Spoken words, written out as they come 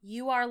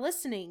You are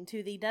listening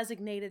to the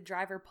Designated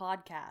Driver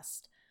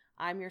Podcast.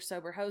 I'm your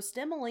sober host,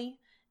 Emily,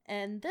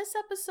 and this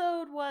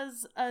episode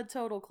was a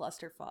total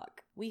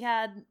clusterfuck. We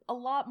had a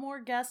lot more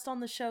guests on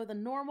the show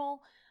than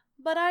normal,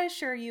 but I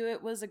assure you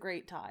it was a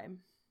great time.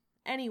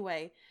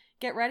 Anyway,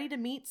 get ready to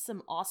meet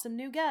some awesome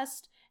new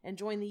guests and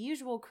join the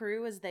usual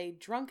crew as they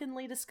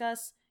drunkenly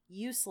discuss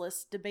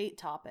useless debate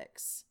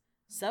topics.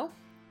 So,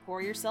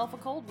 pour yourself a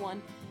cold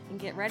one and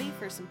get ready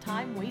for some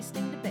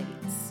time-wasting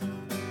debates.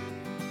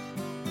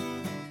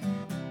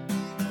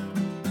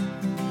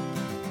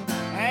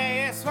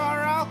 A is for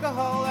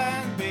alcohol,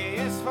 and B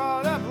is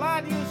for the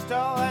blood you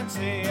stole, and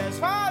C is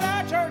for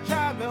the church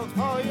I built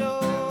for you.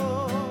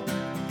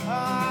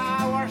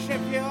 I worship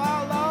you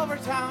all over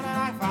town, and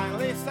I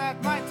finally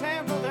set my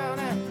temple down,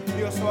 and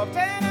you swooped in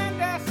and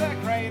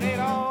desecrated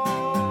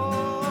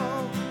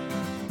all.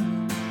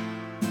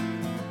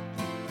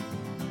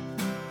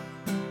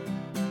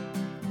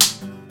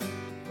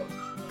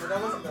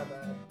 That wasn't that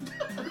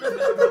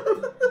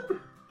bad.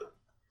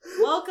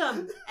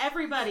 Welcome,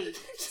 everybody,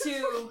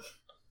 to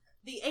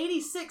the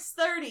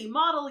 8630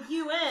 Model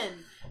UN.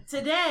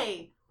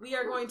 Today, we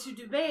are going to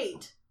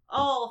debate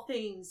all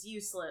things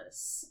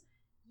useless.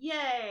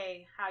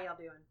 Yay! How y'all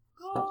doing?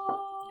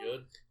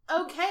 Good.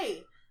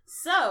 Okay,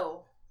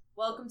 so,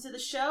 welcome to the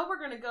show. We're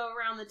going to go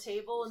around the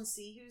table and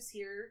see who's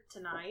here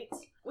tonight.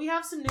 We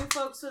have some new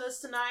folks with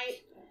us tonight,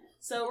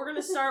 so we're going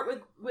to start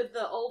with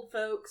the old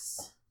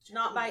folks.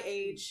 Not by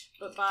age,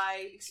 but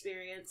by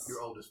experience.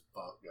 You're old as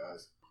fuck,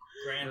 guys.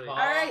 Grandpa.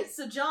 Alright,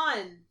 so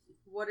John,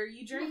 what are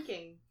you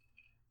drinking?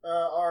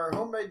 Our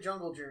homemade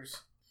jungle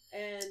juice.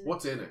 And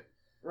What's in it?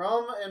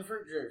 Rum and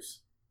fruit juice.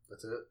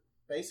 That's it?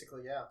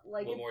 Basically, yeah.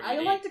 like What more do I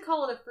you like need? to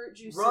call it a fruit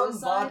juice Rum,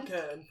 suicide.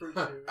 vodka, and fruit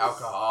juice.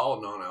 Alcohol,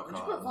 Why'd you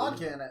non-alcohol. put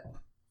vodka in it?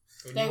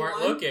 When Day you weren't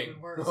one? looking.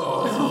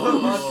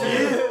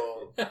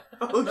 Oh.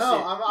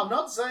 No, I'm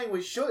not saying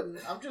we shouldn't.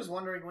 I'm just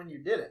wondering when you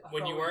did it.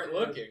 When you weren't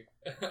Probably looking.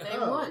 Day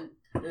Oh. one.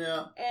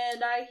 Yeah.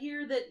 And I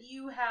hear that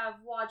you have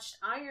watched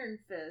Iron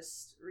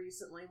Fist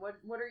recently.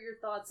 What are your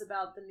thoughts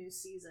about the new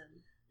season?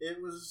 It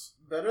was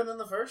better than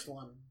the first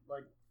one.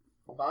 Like,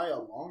 by a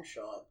long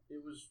shot.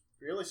 It was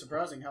really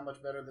surprising how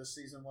much better this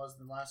season was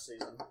than last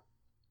season.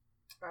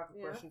 I have a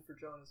Yeah. question for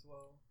John as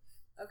well.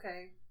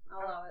 Okay, I'll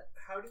allow it.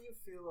 How do you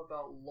feel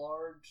about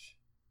large,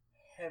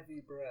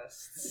 heavy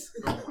breasts?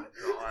 Oh my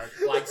god.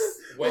 Like wet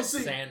Well,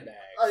 see, sandbags.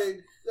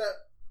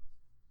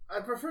 I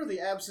prefer the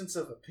absence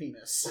of a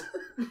penis.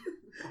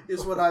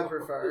 Is what I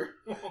prefer.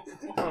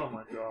 Oh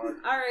my god.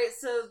 Alright,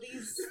 so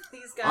these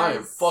guys... I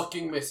am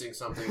fucking missing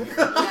something here.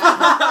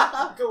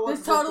 Yeah. Go watch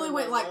This totally Brooklyn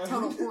went like Nine-Nine.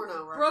 total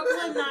porno, right?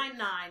 Brooklyn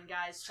Nine-Nine,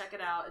 guys. Check it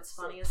out. It's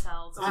funny as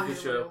hell. It's It's a on good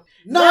Hulu. show.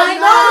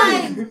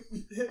 Nine!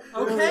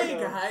 Okay,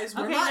 guys,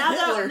 we're Okay, not now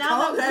that- Hitler. now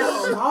Calm that-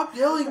 down. Stop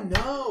yelling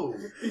no.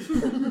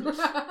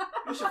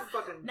 You should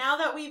fucking... Now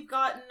that we've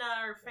gotten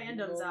our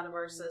fandoms out of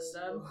our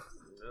system.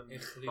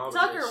 Including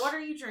Tucker, what are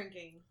you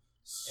drinking?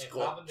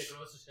 Scotch.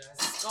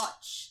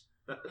 Scotch.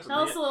 Tell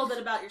us a little bit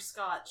about your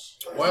scotch.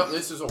 Well,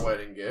 this is a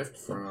wedding gift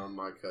from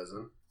my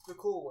cousin. The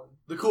cool one.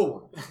 The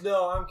cool one.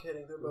 No, I'm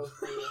kidding. They're both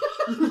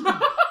cool.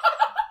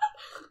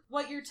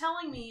 What you're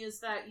telling me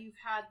is that you've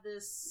had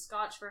this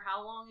scotch for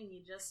how long and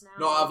you just now...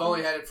 No, I've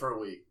only had it for a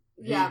week.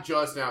 Yeah. He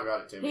just now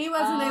got it to me. He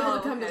wasn't able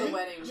to come to okay. the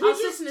wedding. I was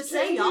just going to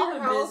say, y'all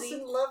been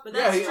busy. But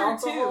Yeah, that's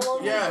he- true, too.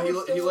 Yeah,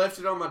 he left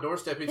it on my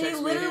doorstep. He He texted me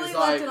and literally he was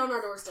left like, it on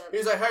our doorstep. he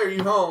was like, hey, are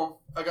you home?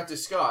 I got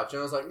this scotch.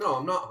 And I was like, no,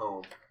 I'm not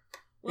home.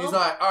 He's Well-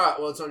 like, alright,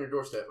 well, it's on your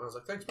doorstep. And I was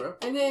like, thanks, bro.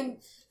 And then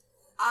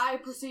I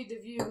proceed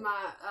to view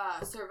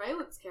my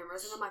surveillance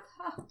cameras, and I'm like,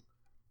 huh,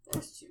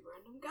 there's two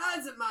random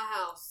guys at my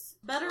house.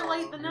 Better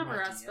late than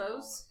never, I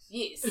suppose.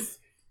 Yes.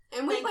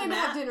 And we Thank plan you, to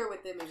have Matt. dinner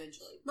with them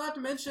eventually. Not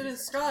to mention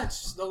it's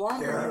scotch. The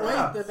longer Yeah. you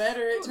wait, the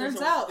better it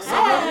turns out. So Hey!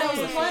 that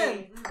was the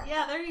plan.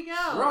 Yeah, there you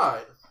go.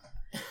 Right.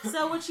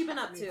 So what you been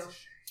up to?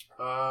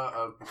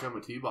 I've become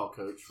a T-ball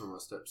coach for my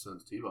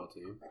stepson's T-ball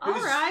team. All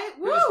right,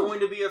 woo! Who's going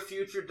to be a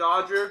future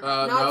Dodger?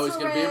 Not No, he's so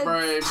going to be a red.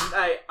 Brave.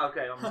 Hey,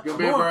 okay, I'm Going to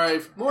be a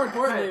Brave. More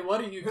importantly,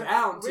 what are you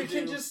down We to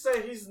can do? just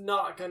say he's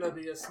not gonna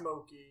be a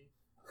Smokey.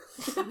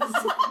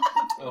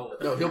 Oh.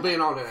 No, he'll be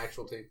on an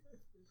actual team.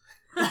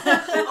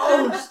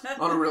 Oh,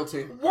 On a real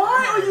team.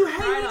 why are you hating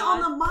Right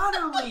on. on the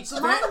minor leagues?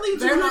 The minor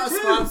leagues They're are not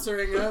good too.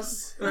 sponsoring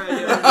us. Right, yeah,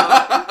 they're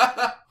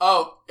not.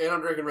 Oh, and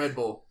I'm drinking Red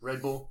Bull.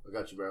 Red Bull, I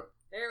got you, bro.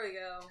 There we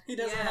go. He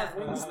doesn't Yeah. have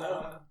wings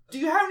though. Do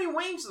you have any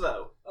wings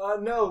though?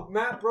 No,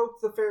 Matt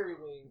broke the fairy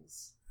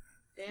wings.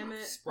 Damn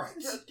it.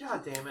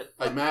 God damn it!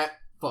 Hey, Matt,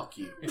 fuck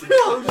you.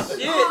 Oh shit!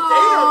 Damn!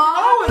 Aw,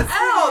 Oh, and that's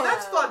ow! sad.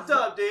 That's fucked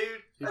up, dude.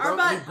 He Our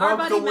broke, he bud- our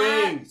broke buddy the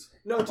Matt. wings.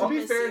 No, to be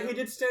Miss fair, you. he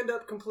did stand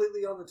up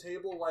completely on the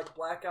table, like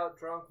blackout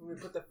drunk, when we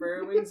put the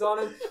fairy wings on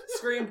him,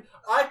 screamed,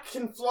 "I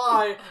can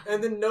fly,"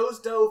 and then nose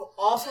dove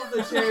off of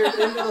the chair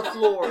into the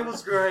floor. It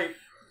was great.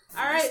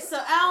 All right, so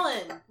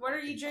Alan, what are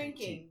you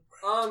drinking?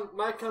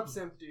 My cup's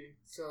empty,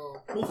 so...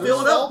 We'll fill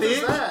it up,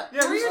 bitch. Yeah,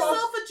 Pour who's yourself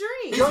fault? a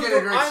drink. He's gonna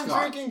drink I'm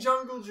Scotch. drinking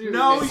jungle juice.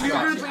 No, It's you're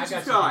Scotch. gonna I drink got some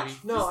you, scotch. buddy.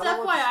 No, Just I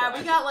don't want FYI, Scotch.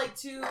 we got like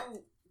two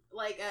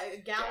like a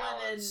gallon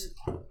and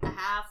a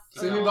half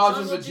Cindy of Bob's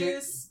and jungle Vagina-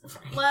 juice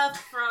left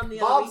from the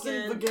Bob's other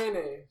and weekend.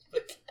 Vagine.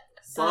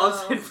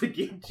 Bob's and So,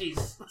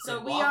 Jeez. so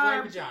we Walkway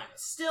are vaginas.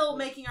 still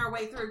making our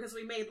way through because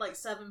we made like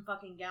 7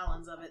 fucking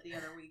gallons of it the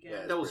other weekend.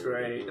 Yeah. That was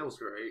great. That was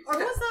great. What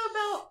was that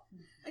about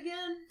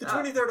again? The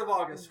 23rd of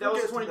August. That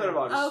was We'll the get to 23rd of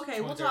August.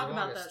 Okay, we'll 23rd talk of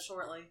about August. that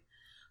shortly.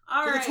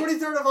 All To right. the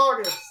 23rd of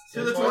August.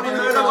 To the 23rd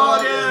 23rd of of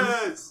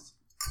August.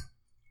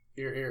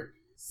 Here.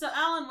 So,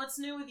 Alan, what's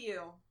new with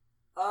you?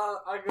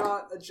 I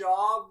got a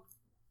job.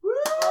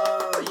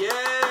 Yay!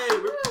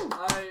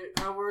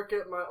 I work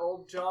at my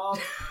old job.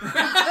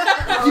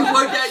 You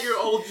work at your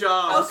old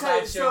job.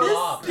 Okay, so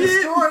the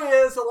story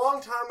is, a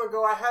long time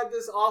ago, I had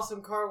this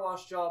awesome car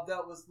wash job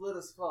that was lit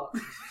as fuck.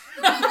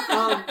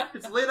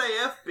 It's lit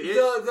AF, bitch.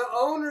 The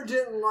owner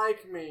didn't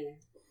like me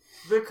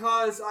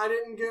because I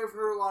didn't give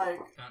her, like...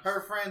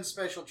 Her friend's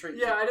special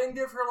treatment. Yeah, I didn't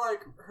give her,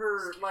 like,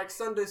 her, like,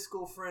 Sunday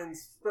school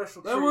friends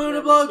special They treatment. wanted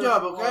a blowjob,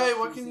 special okay? washes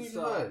What can and you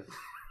stuff. do?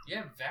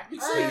 Yeah, vacuum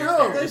I cleaners. know.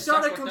 They're They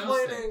stuck started with those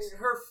complaining. things.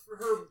 Her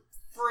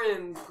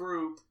friend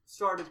group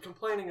started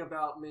complaining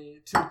about me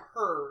to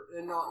her,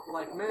 and not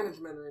like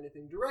management or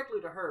anything, directly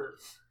to her.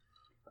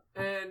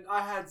 And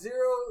I had 0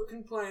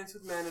 complaints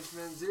with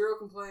management, 0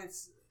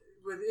 complaints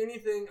with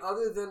anything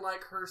other than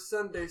like her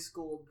Sunday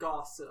school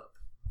gossip.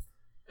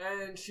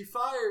 And she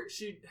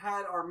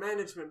had our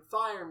management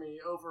fire me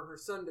over her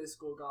Sunday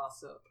school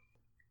gossip.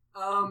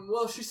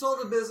 Well, she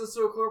sold the business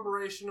to a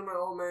corporation, and my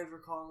old manager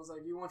called and was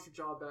like, "You want your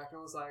job back?" And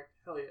I was like,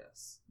 "Hell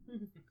yes."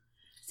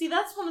 See,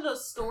 that's one of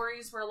those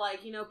stories where,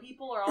 like, you know,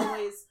 people are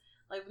always,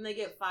 like, when they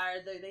get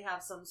fired, they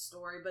have some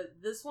story, but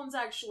this one's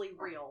actually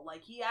real.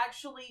 Like, he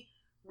actually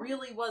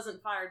really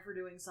wasn't fired for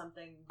doing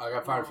something I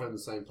got fired wrong. from the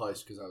same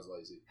place because I was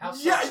lazy. How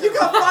Yeah, sucks you are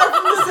got those? fired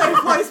from the same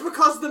place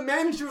because the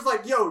manager was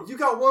like, "Yo, you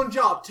got one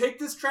job. Take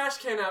this trash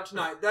can out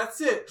tonight.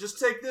 That's it. Just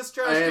take this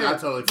trash And can." I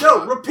totally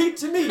Yo, forgot. repeat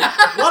to me.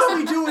 What are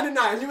we doing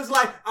tonight? And he was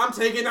like, "I'm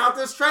taking out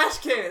this trash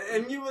can."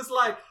 And you was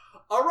like,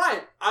 "All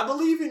right, I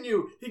believe in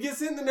you." He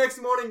gets in the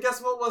next morning.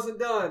 Guess what wasn't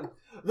done?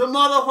 The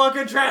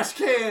motherfucking trash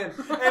can. And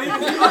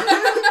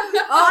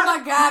Oh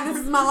my god, this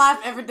is my life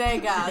every day,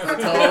 guys.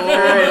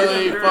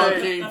 Totally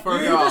fucking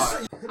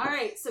forgot. All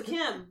right, so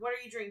Kim, what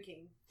are you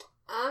drinking?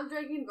 I'm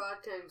drinking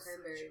vodka and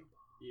cranberry.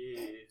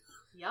 Yeah.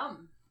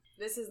 Yum.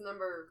 This is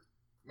number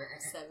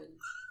 7.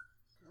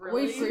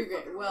 Really? We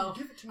figured. Well,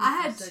 Give it to me I for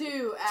a had second.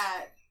 2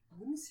 at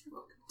Let me see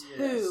what-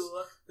 2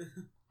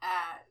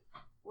 at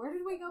where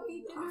did we go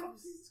eat dinner?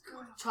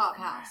 Chop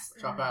House.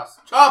 Chop house.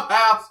 Chop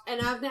house!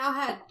 And I've now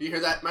had Do you hear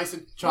that,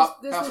 Mason?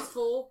 Chop this house. was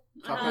full,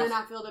 Chop Uh-huh. and then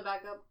house. I filled it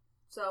back up.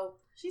 So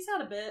She's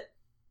had a bit.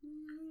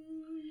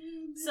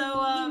 So,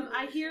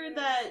 I hear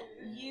that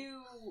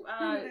you,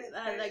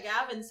 that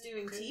Gavin's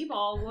doing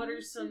T-ball. What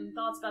are some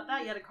thoughts about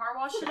that? You had a car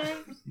wash today?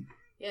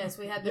 yes,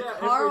 we had the Yeah,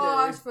 car every day.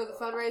 wash for the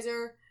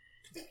fundraiser,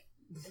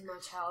 and my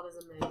child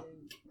is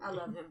amazing. I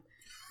love him.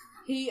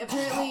 He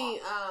apparently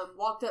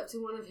walked up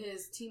to one of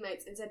his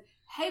teammates and said,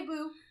 "Hey,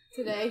 boo,"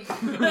 today,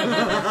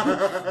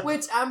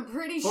 which I'm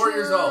pretty 4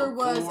 years sure old.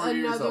 was 4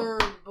 years another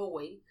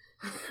boy.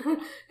 Because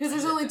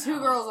there's only 2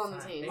 girls on the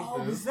team.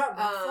 Oh, was that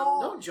my Um,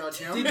 fault? Don't judge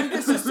him. Did you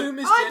just assume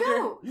his I gender?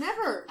 don't.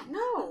 Never.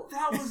 No.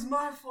 That was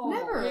my fault.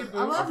 Never. Hey, I boo.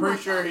 love I'm my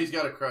pretty sure child. he's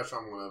got a crush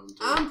on one of them, too.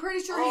 I'm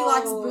pretty sure he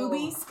likes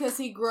boobies because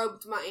he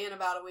groped my aunt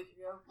about a week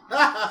ago.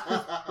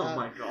 Oh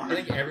my I god.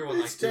 think everyone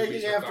likes He's taking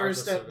boobies after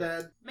his regardless of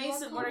it. stepdad.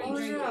 Mason, what are you Oh,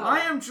 drinking? yeah. I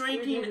am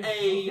drinking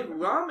a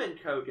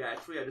ramen Coke,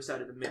 actually. I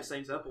decided to mix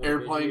things up a little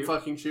bit Airplane here.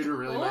 fucking shooter,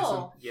 really, Mason?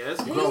 Cool. Yes.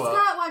 He's Grow up.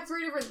 got like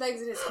 3 different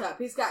things in his cup.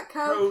 He's got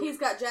Coke, Coke, he's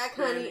got Jack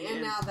Honey, and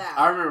and- now that.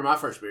 I remember my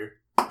first beer.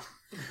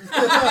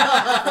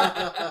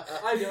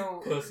 I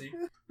don't. Pussy.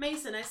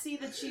 Mason, I see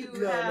that you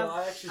No, have no,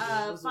 I actually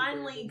don't. It was a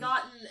finally bourbon.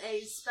 gotten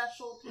a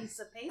special piece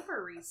of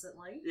paper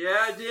recently. Yeah,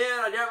 I did.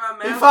 I got my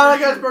He master's. finally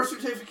got his birth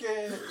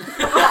certificate.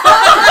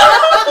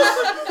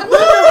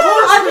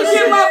 I can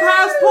get my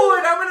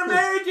passport. I'm an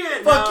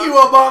American. Fuck No. you, I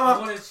Obama.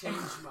 want to change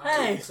my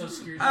Hey. Social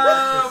Security.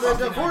 The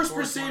to divorce 59,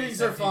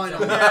 proceedings are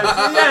 420,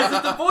 final.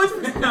 Yes, the voice.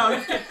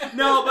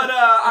 No, but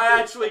I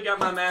actually got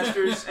my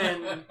master's,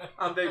 and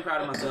I'm very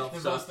proud of myself.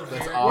 So. That's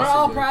We're awesome.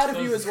 all dude. proud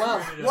of you as well.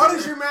 What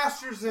is your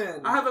master's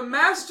in? I have a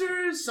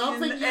master's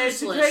Something in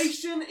useless.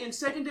 education in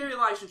secondary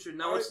licensure.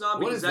 No, it's not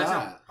What because is that's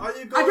that? Are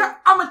you going?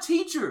 I'm a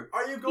teacher.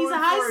 Are you going He's a for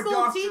high a school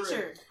doctorate?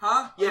 teacher.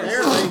 Huh? Yes.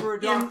 Barely. For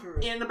a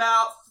doctorate. In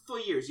about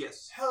 3 years,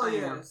 yes. Hell I am.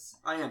 yes.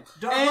 I am.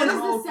 What And- is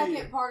the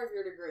second part of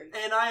your degree?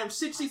 And I am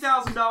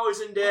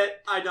 $60,000 in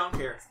debt. I don't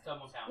care.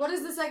 Double count. What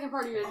is the second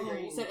part of your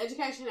degree? You said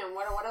education and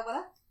what?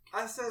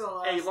 I said a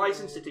lot. A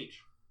license to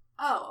teach.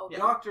 Oh, okay.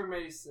 Dr.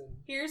 Mason.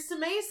 Here's to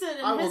Mason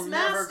and I will his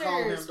never call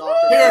him masters.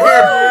 Dr. Here,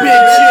 here,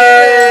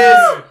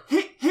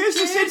 bitches! Here's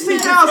the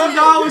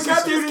 $60,000 in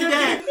student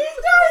debt.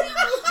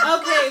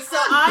 Okay, so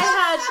I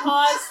had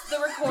paused the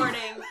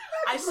recording.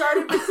 I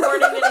started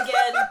recording it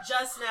again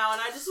just now,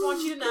 and I just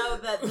want you to know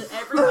that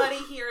everybody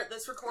here at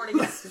this recording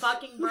is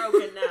fucking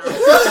broken now.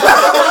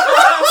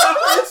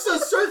 It's a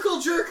circle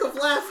jerk of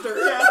laughter.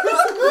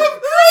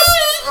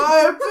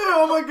 I am too,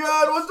 oh my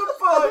god, what the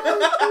fuck?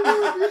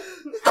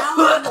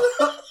 Alan,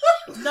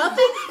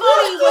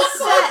 Everybody was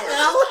set.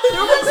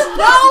 There was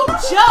no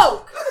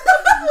joke.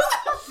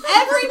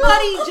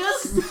 Everybody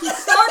just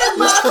started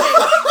laughing.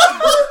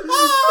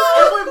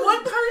 And when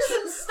one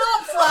person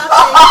stops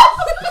laughing,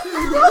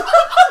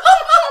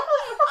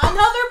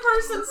 another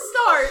person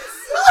starts.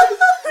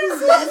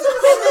 And then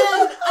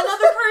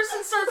another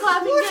person starts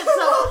laughing again.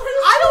 So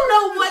I don't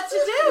know what to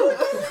do.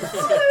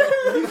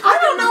 I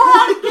don't know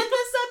how to get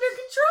this under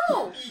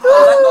control.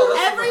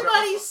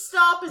 Everybody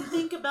stop and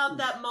think about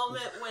that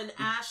moment when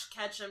Ash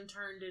Ketchum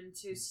turned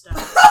into stone.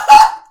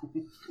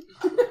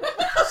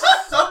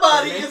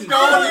 Somebody is going to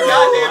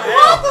goddamn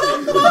hell.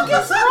 What the fuck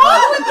is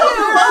wrong with you?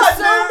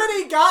 So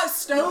many got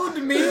stoned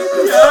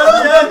memes.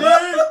 Yeah,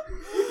 dude.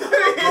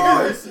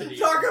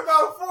 Talk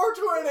about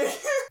 420.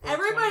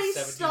 Everybody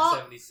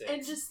stop 1776.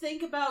 and just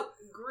think about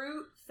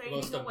Groot fading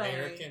Most away.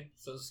 American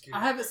Social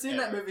Security. I haven't seen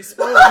that ever. movie.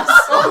 Spoilers.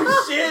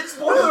 Oh shit!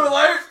 Spoiler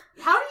alert!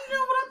 How do you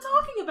know what I'm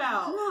talking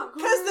about?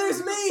 Because there's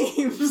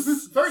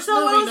memes. First So it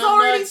movie, was not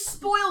already next.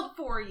 spoiled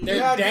for you. They're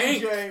Yeah,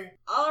 dank. DJ.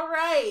 All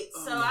right,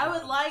 so I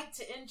would like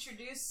to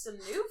introduce some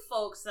new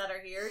folks that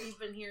are here. You've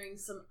been hearing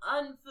some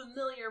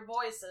unfamiliar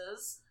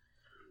voices.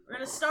 We're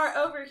gonna start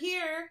over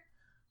here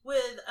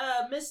with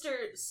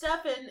Mr.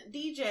 Stefan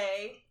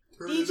DJ.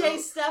 DJ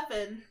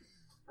Stefan.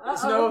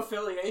 There's no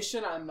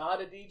affiliation. I'm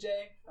not a DJ.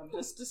 I'm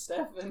just a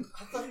Stefan.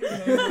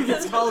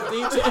 It's called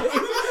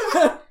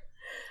DJ.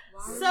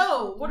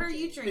 So, what are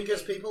you drinking?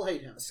 Because people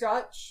hate him.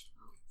 Scotch.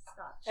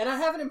 And I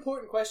have an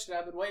important question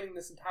I've been waiting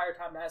this entire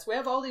time to ask. We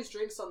have all these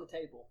drinks on the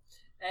table,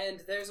 and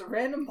there's a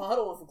random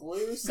bottle of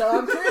glue, so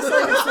I'm curious if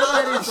I can see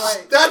that he's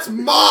right. That's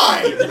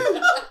mine!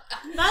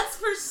 That's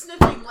for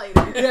sniffing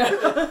later.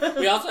 Yeah.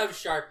 We also have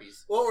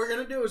Sharpies. What we're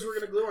gonna do is we're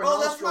gonna glue our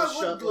Oh, that's nostrils my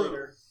wood shut glue.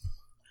 later.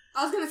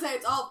 I was gonna say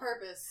it's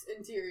all-purpose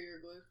interior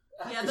glue.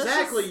 Yeah, this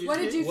Exactly. is- you What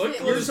did you Wood feel?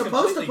 glue You're is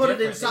supposed to completely put it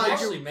different. They inside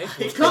actually your- make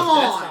Hey, wood come glue.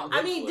 That's on. not wood I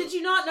mean, glue. did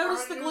you not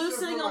notice I the used glue it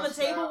sitting for on the my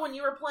table staff. when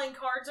you were playing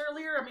cards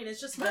earlier? I mean, it's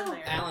just been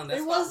there. Alan,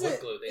 that's It not wasn't-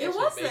 wood glue. They it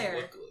actually was make there.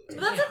 wood glue.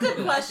 That's a good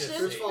Not question. just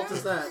Whose a- fault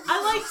is that?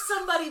 I like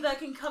somebody that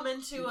can come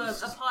into a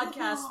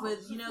podcast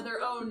with,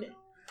 their own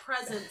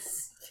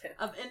presence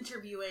of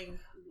interviewing.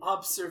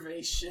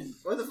 Observation.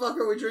 Why the fuck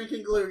are we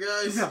drinking glue,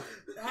 guys?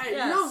 Hey,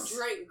 Yes. you don't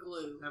drink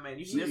glue. I mean,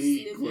 you You sniff.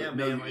 eat glue. Yeah,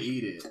 No, man. you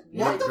eat it.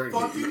 What the Drink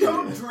fuck? it, You eat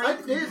don't it. I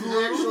drink did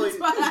glue? actually.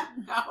 So,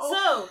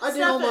 I did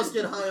Stefan, almost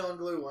get high on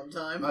glue one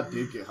time. I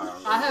do get high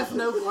on I have glue.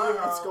 no clue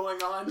what's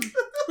going on.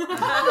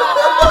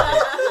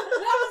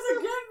 That was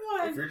a good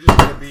If one. you're just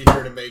gonna be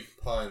here to make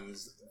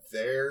puns,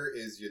 there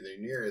is the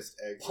nearest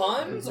exit.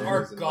 Puns and are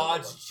there's another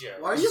God's one.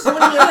 joke. Why are you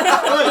pointing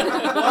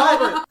at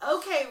Robert?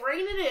 okay,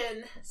 rein it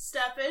in.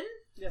 Stefan,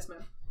 Yes,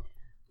 ma'am.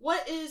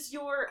 what is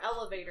your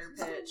elevator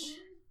pitch?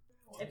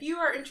 If you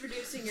are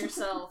introducing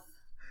yourself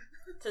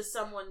to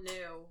someone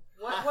new,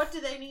 what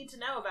do they need to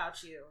know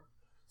about you?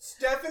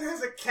 Stefan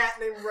has a cat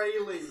named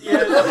Rayleigh.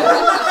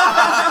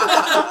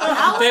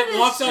 That Alan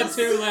walks is on just-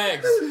 2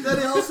 legs. That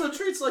he also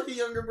treats like a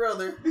younger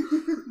brother.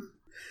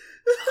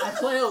 I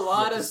play a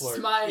lot You of have to slurp.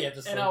 Smite, You have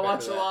to and slurp I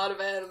watch into a that. lot of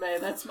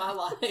anime. That's my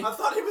life. I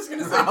thought he was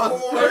gonna say I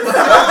was- porn.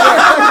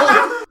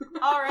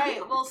 All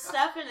right, well,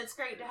 Stefan, it's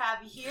great to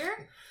have you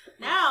here.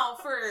 Now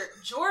for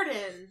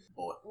Jordan,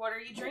 what are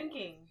you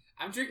drinking?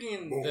 I'm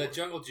drinking the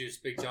Jungle Juice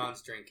Big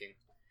John's drinking.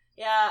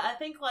 Yeah, I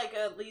think like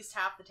at least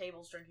half the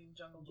table's drinking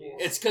jungle juice.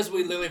 It's because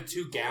we literally have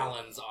 2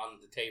 gallons on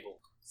the table.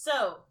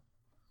 So,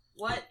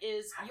 what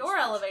is your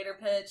elevator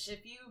pitch?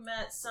 If you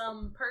met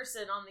some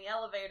person on the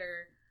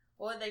elevator,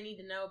 what would they need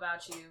to know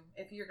about you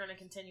if you're going to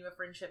continue a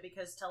friendship?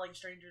 Because telling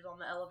strangers on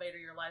the elevator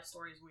your life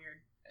story is weird.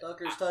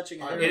 Tucker's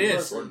touching I'm her. It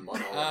is. Jordan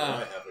Munnell, and I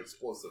have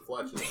explosive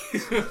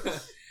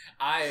flatulence.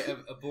 I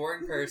am a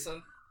boring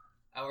person.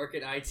 I work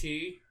in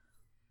IT.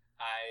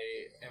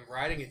 I am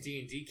writing a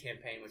D&D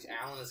campaign, which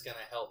Alan is going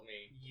to help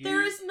me.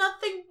 There is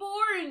nothing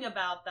boring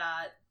about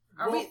that.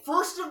 Are Well, we?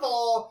 first of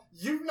all,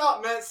 you've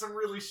not met some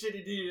really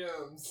shitty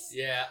DMs.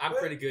 Yeah, I'm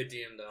pretty good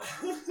DM,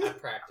 though. I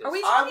practice. Are we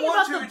I talking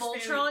want about to the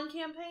experience- Voltron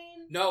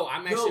campaign? No,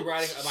 I'm actually No.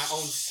 writing my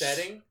own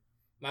setting.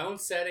 My own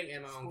setting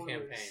and my own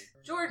Spoilers. campaign.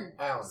 Jordan,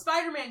 Alan.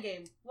 Spider-Man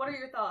game. What are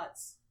your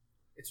thoughts?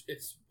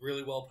 It's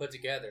really well put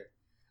together.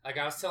 Like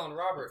I was telling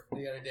Robert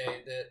the other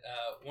day that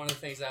one of the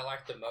things I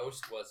liked the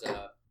most was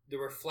the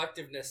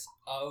reflectiveness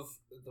of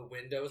the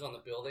windows on the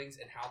buildings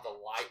and how the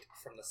light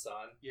from the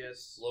sun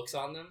Yes. looks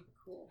on them.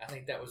 Cool. I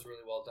think that was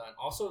really well done.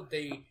 Also,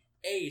 they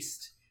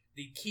aced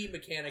the key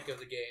mechanic of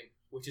the game,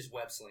 which is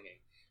web slinging.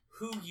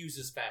 Who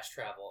uses fast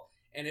travel?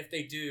 And if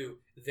they do,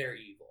 they're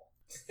evil.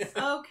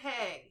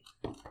 Okay,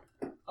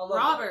 I love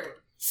Robert.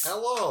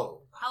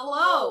 Hello.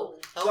 Hello.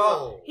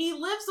 Hello. He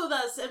lives with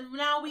us, and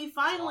now we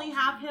finally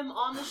have him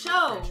on the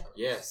show.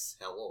 Yes,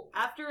 hello.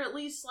 After at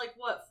least,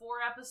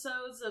 4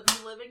 episodes of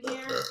you living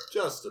here?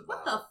 Just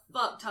What about. the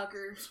fuck,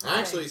 Tucker?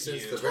 Actually, Thank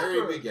since you. the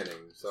very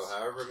beginning. So,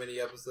 however many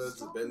episodes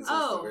have been since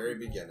Oh, the very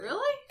beginning.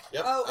 Really?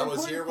 Yep. Oh, I was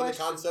important here when the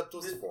question. concept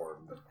was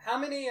formed. How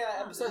many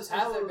episodes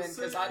have there been?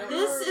 Because I don't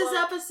This remember, is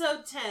like-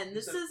 episode 10.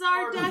 This It's a is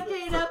our part of the-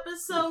 decade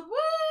episode.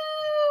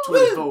 Woo!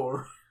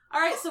 24.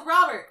 Alright, so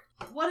Robert,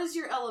 what is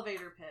your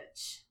elevator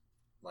pitch?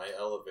 My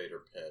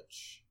elevator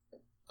pitch.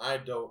 I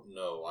don't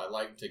know. I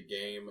like to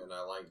game and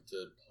I like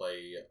to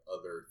play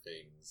other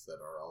things that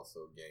are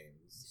also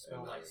games. Smell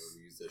And like I'm a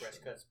musician. fresh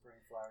cut spring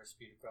flowers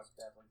spewed across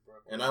the babbling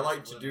brook. And I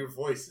like to do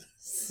voices.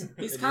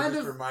 He's And kind you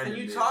just of- reminded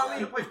And you of taught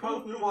me that. to play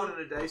Pokemon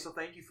in a day, so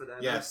thank you for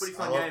that. Yes, That's a pretty I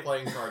fun love game.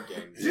 playing card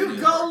games. Do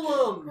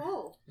Golem!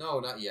 Cool. No,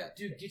 not yet.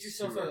 Dude, get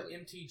yourself Too an early.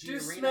 MTG Do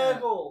Arena.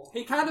 Snaggle.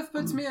 He kind of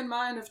puts me in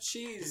mind of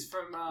Cheese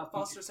from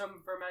Foster's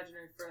Home for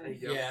Imaginary There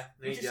Friends. you go. Yeah,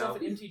 There get you yourself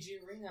go. an MTG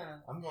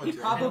Arena. I'm going He to.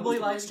 probably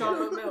Yeah. likes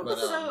chocolate milk. But,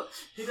 So,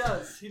 He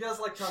does. He does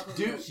like chocolate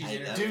Do, milk. She's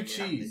in it. do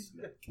cheese.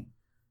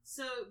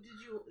 so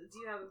do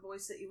you have a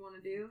voice that you want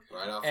to do?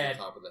 Right off Ed. the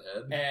top of the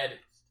head. Ed.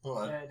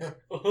 What? Ed.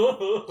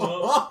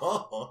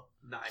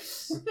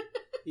 Nice.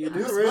 You I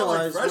do smell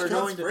realize like fresh we're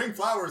cut going to. spring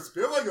flowers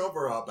spilling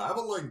over a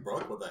babbling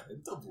brook with a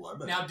hint of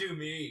lemon. Now do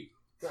me.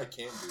 I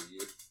can't do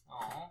you.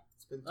 Aw.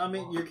 It's been too I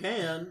mean, long. you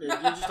can. You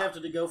just have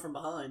to go from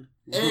behind.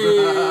 That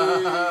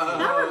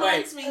Wait,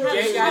 reminds me. Have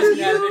gay you- guys can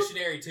have a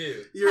missionary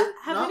too.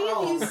 You're have not any of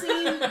you wrong.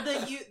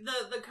 seen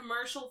the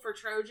commercial for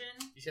Trojan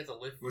You just have to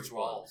lift Which your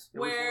balls. It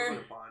was Where- one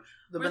of the bunch.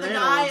 The where the banana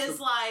guy wants is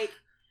to- like,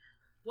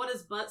 what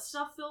does butt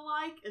stuff feel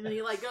like? And then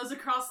he like goes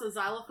across the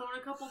xylophone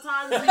a couple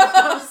times and he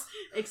goes,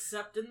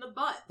 except in the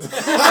butt.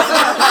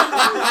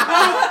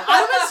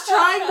 I was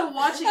trying to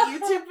watch a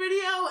YouTube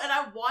video and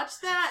I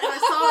watched that and I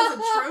saw it as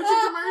a Trojan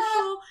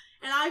commercial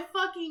and I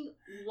fucking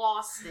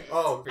lost it.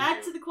 Oh,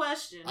 Back to the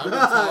question. I would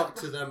talk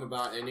to them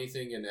about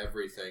anything and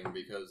everything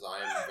because I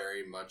am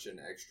very much an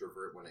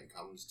extrovert when it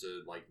comes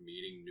to like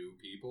meeting new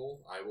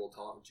people. I will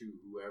talk to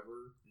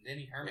whoever. Then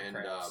he hermit And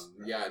crabs.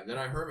 yeah, and then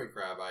I hermit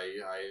crab. I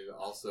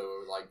also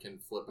like can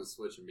flip a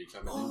switch and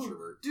become an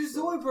introvert. Do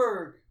so-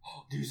 Zoidberg.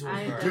 Do I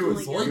Zoidberg. Do it,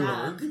 definitely get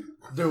that. Zoidberg.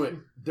 Do it.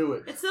 Do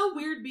it. It's so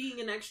weird being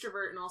an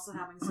extrovert and also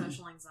having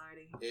social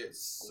anxiety. It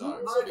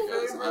sucks My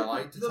because I favorite-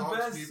 like to the talk to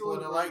best people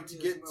and I like to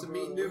Zoidberg get is to my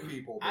meet brother. new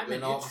people. But I'm then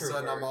an all of a sudden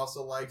introvert, I'm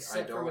also like I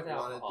except for don't with want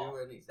to alcohol. do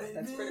anything.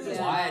 That's And pretty then-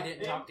 good. Why I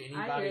didn't talk to I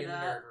anybody hear in the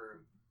that. nerd room.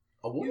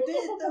 You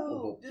did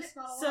though. Just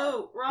not a lot.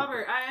 So,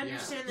 Robert, I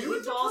understand that You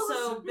you've went to also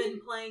Thomas been City?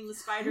 playing the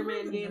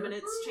Spider-Man You game were in and the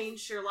it's nerd room?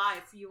 changed your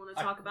life. You want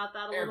to talk about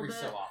that a little Every bit?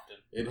 so often.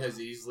 It has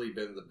easily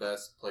been the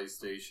best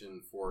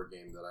PlayStation 4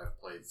 game that I've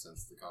played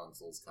since the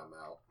consoles come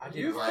out. I did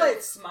You've Right.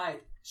 played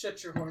Smite.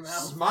 Shut your whore mouth.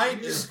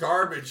 Smite is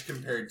garbage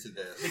compared to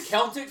The this.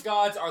 Celtic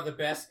gods are the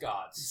best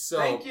gods. So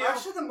Thank you.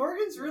 Actually, the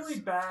Morgan's really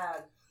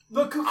bad.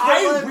 But I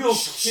Cucullin, will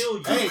kill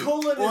you. Hey,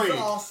 Cucullin is oi.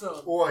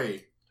 awesome.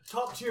 Oi,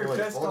 Top tier, oi,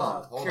 best hold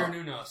on, god. hold Kira on,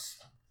 Nunos.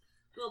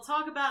 We'll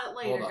talk about it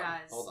later, hold on,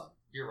 guys. hold on.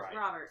 You're right.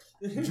 Robert.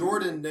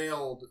 Jordan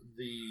nailed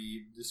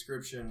the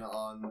description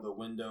on the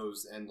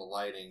windows and the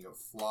lighting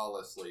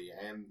flawlessly,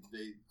 and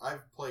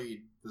I've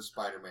played the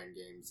Spider-Man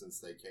games since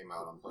they came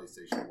out on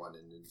PlayStation 1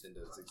 and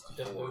Nintendo The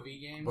 64. movie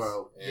games?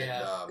 Bro. And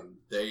Yeah.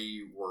 they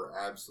were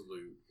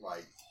absolute,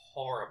 like,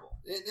 Horrible.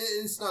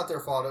 it's not their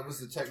fault, it was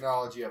the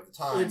technology of the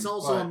time. It's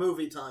also but a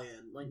movie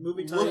tie-in. Like,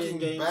 movie tie-in Looking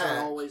games back-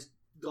 are always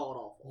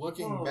god-awful.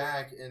 looking Whoa.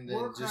 back and then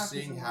Warcraft just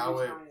is seeing a how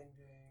it Italian game.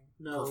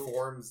 No.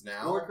 performs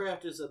now.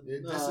 Warcraft is a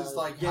This is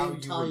like how game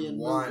you tie-in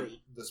would want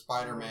movie. the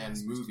Spider-Man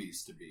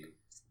movies to be.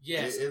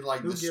 Yes. It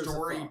like Who the gives a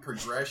story fuck?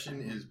 progression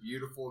is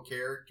beautiful.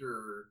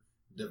 Character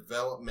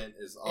development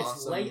is It's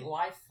awesome. late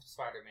life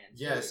Spider-Man.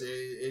 too. Yes,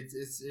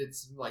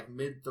 it's like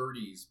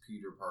mid-30s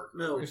Peter Parker.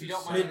 No, which If you is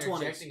don't mind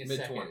Mid-twenties. interjecting a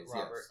second, Mid-twenties,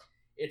 Robert, yes.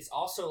 it's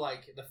also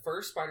like the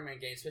first Spider-Man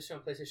games, especially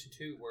on PlayStation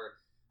 2, were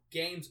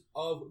games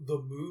of the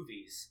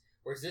movies,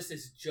 whereas this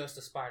is just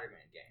a Spider-Man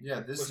game.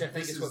 Yeah, this Which I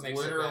think this is what makes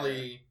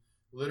it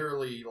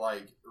literally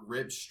like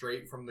ripped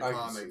straight from the I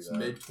can see comics, that.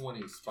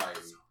 mid-20s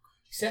Spidey.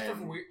 Except for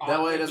And weird,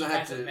 that way it he doesn't have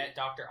hasn't to- met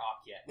Dr.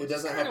 Ock yet. It which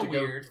doesn't is have to kinda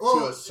go weird.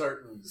 to a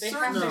certain. They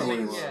have to No.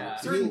 make, yeah.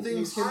 Certain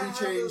things can I be have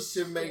changed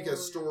a to make a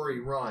story. story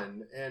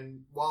run,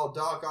 and while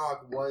Doc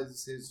Ock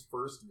was his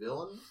first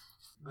villain,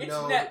 It's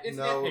no, it's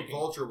no, nitpicking.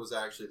 Vulture was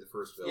actually the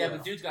first villain. Yeah,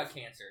 but dude's got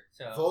cancer,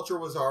 so Vulture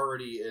was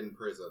already in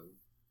prison.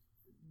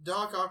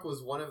 Doc Ock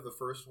was one of the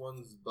first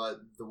ones,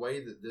 but the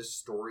way that this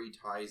story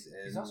ties in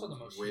He's also the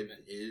most with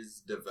human. his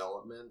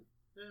development,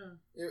 Yeah.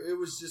 it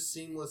was just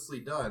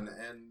seamlessly done,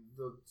 and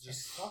just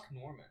just fuck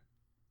Norman.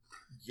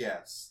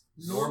 yes,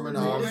 Norman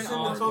Osborn Reedus and the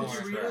Osborn was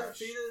Funky trash.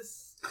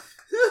 fetus.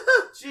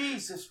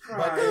 Jesus But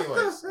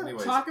Christ.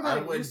 anyways, Talk about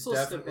I a would useless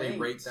definitely debate.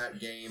 rate that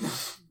game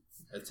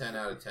a 10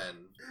 out of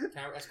 10.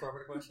 Can I ask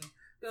Robert a question?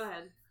 Go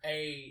ahead.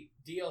 A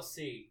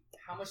DLC.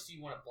 How much do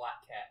you want a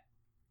Black Cat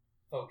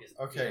focused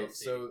Okay, DLC?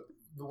 so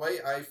the way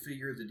I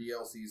figure the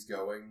DLC's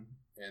going,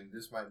 and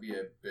this might be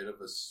a bit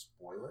of a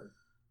spoiler,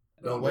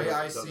 the Don't way do it,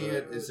 I don't see do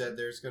it it. is that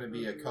there's going to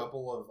be a Don't do it.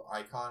 couple of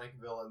iconic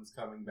villains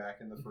coming back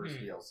in the first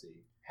Mhm. DLC,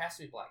 has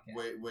to be Black Cat.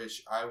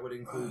 which I would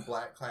include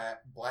Black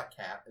Cat,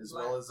 as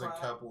well as a Black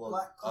couple of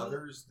Black Cloud.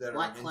 others that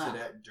Black are hinted Cloud.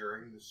 at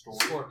during the story.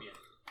 Scorpion.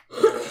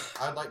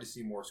 I'd like to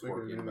see more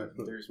Scorpion, but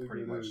there's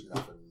pretty much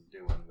nothing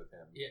doing with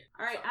him. Yeah.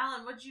 All right,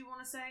 Alan, what did you want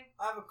to say?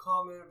 I have a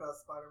comment about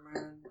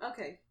Spider-Man.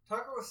 Okay.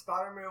 Tucker was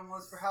Spider-Man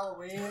once for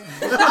Halloween.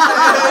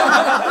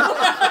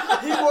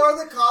 He wore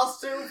the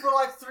costume for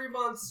like 3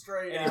 months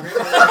straight. And he after.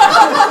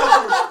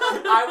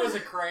 I was a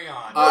crayon.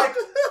 I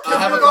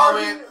have a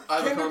comment. I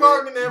have a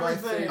Kindergarten comment. and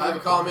everything. I have a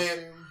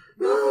comment.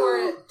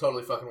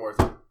 totally fucking worth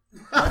it.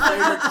 My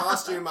favorite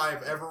costume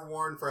I've ever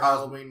worn for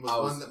Halloween was I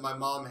was- one that my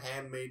mom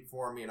handmade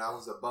for me, and I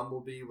was a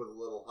bumblebee with a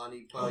little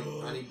honey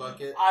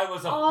bucket. I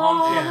was a Oh,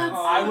 pumpkin. that's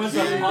I was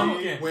a And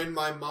pumpkin. when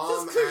my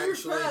mom Just 'cause you're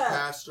actually fat.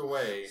 passed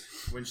away,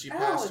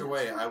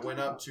 I went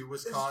up to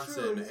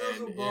Wisconsin,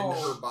 and in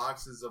her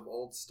boxes of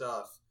old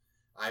stuff,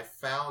 I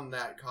found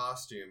that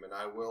costume, and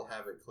I will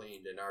have it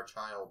cleaned, and our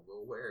child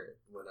will wear it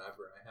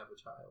whenever I have a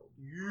child.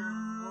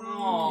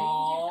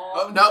 Aww.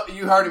 Oh, no,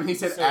 you heard him. He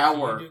said So, do you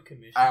hour. do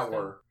commission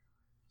Hour.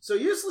 So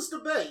useless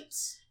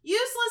debates.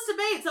 Useless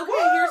debates.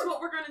 Okay, here's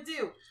what we're gonna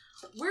do.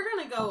 We're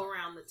gonna go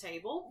around the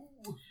table,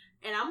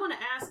 and I'm gonna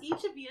ask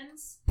each of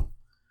yous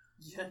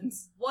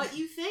what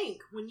you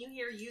think when you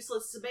hear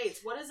useless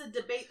debates. What is a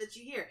debate that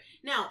you hear?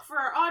 Now, for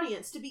our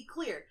audience, to be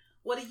clear,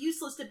 what a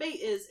useless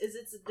debate is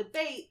it's a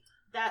debate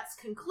that's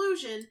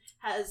conclusion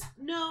has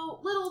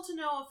little to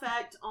no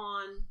effect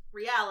on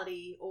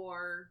reality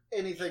or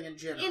Anything in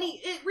general.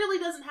 it really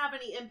doesn't have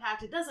any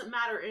impact. It doesn't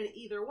matter in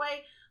either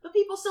way, but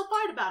people still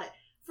fight about it.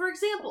 For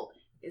example,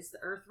 is the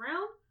earth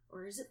round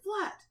or is it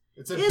flat?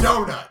 It's a Is-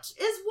 donut!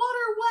 Is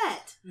water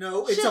wet?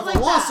 No, it's Shit a like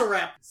that.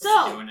 velociraptor.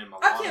 So, Doing in my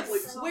I life. can't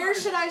believe where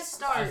should I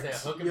start? I say a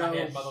hook in my Yo.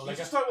 head, mother You liquor.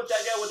 should start with that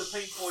guy with the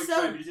pink Floyd So,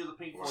 shirt. You do the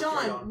pink Floyd shirt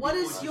John, on. what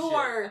Pink is Floyd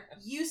your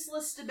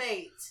useless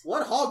debate?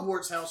 What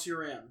Hogwarts house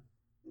you're in?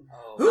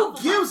 Oh. Who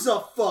gives a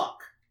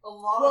fuck? A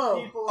lot Whoa.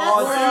 of people. That's-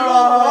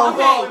 Oh,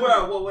 Okay.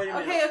 whoa, wait a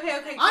minute.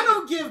 Okay. I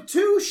don't give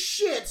two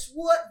shits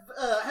what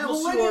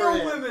house you are Millennial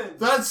in. women.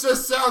 That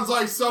just sounds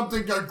like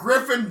something a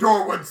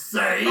Gryffindor would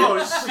say! Oh,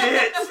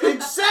 shit.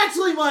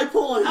 Exactly my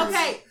point.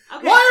 Okay.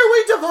 Why are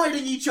we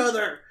dividing each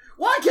other?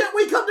 Why can't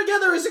we come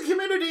together as a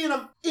community in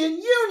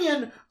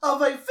union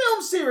of a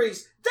film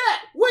series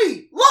that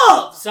we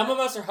love? Some of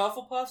us are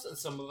Hufflepuffs and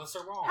some of us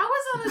are wrong. How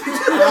is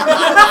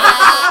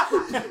that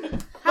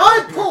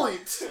My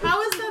point.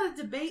 How is that a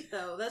debate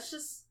though? That's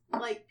just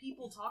like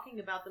people talking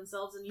about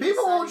themselves and you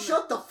People won't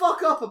deciding shut the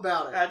fuck up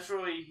about it.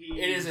 Actually,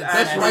 It is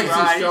actually intense.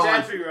 right. He's Sean.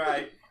 actually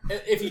right.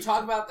 If you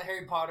talk about the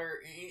Harry Potter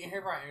and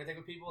everything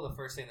with people, the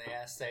first thing they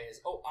say is,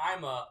 "Oh,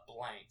 I'm a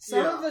blank." Some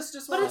Yeah. of us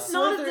just But want it's to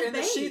not a slither in the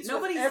debate. sheets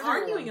Nobody's with everyone.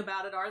 arguing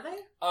about it, are they?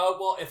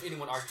 Well, if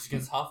anyone argues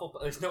against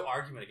Hufflepuff, there's no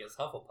argument against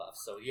Hufflepuff,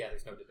 so yeah,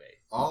 there's no debate.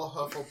 All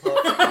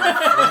Hufflepuffs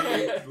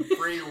are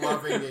free,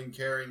 loving, and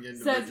caring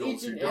individuals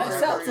each who and don't That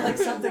every- have sounds like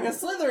free something a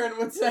Slytherin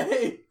would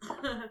say.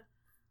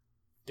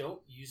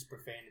 Don't use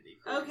profanity.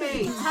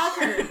 Okay,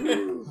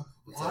 Tucker.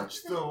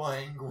 Watch the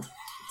language.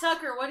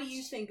 Tucker, what do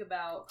you think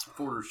about?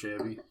 Ford or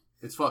Chevy.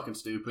 It's fucking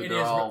stupid. It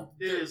They're is. all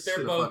It is. They're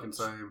the both fucking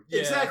same. Yeah.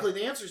 Exactly.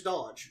 The answer's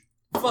Dodge.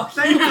 Fuck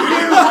Thank you.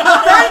 you.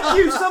 Thank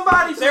you.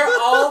 Somebody. They're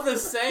all the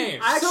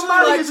same. I actually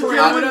Somebody like is a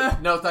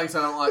Toyota. No thanks.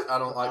 I don't like I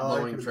like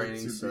blowing the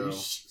training. So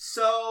Mitsubishi.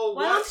 So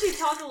Why what? don't you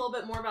talk a little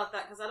bit more about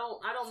that? Because I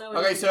don't know.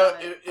 okay, anything so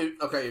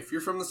about it. if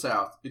you're from the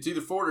South, it's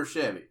either Ford or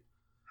Chevy.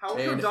 How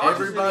And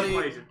Dodge is in the everybody,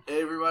 equation?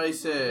 everybody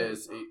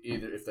says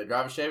either if they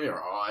drive a Chevy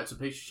or that's a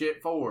piece of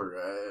shit Ford.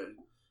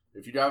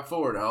 If you drive a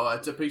Ford,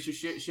 that's a piece of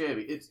shit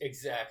Chevy.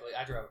 Exactly.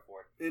 I drove a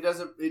Ford. It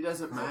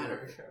doesn't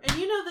matter. And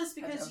you know this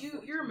because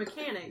you're a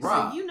mechanic,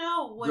 Right. so you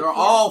know what. They're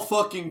all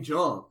fucking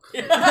junk.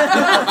 No, seriously.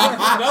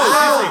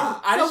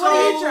 I So just what do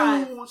you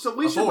drive? So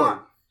we A should Ford.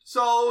 buy.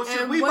 So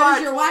should And we what buy does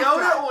a your wife Toyota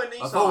drive? or a A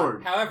Nissan?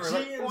 Ford. However,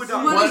 What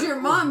What does your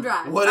mom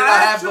drive? What did I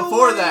have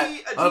before that?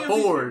 Actually, A GMC.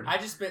 Ford. I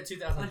just spent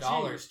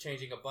 $2,000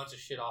 changing a bunch of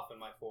shit off in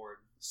my Ford.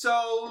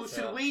 So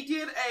So- should we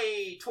get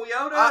a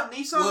Toyota,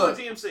 Nissan, look,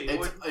 or GMC?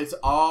 It's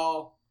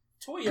all.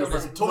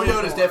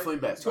 Toyota's definitely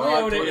best.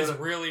 I like Toyota is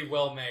really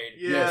well made.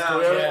 Yes, Yeah.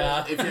 Toyota.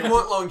 Yeah. If you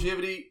want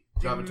longevity,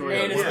 drive a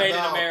Toyota. And it's Yeah. made in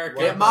What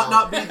America. It might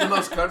not be the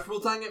most comfortable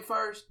thing at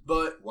first,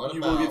 but What you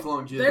will about- get the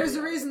longevity. There's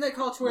a reason they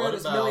call What Toyotas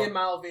about-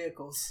 million-mile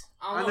vehicles.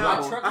 I I don't know.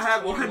 know. My truck I is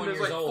have one 21 that's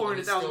years like old. and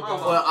it's 400,000 still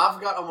miles. going. Well,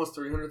 I've got almost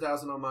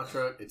 300,000 on my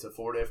truck. It's a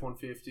Ford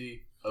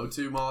F-150,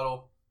 02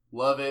 model.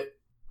 Love it.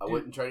 I Dude,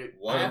 wouldn't trade it.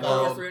 What I have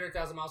about- over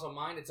 300,000 miles on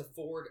mine. It's a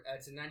Ford.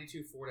 It's a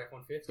 '92 Ford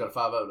F-150. It's got a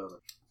 5.0 on it.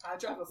 I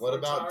drive a What Ford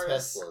about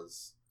Taurus.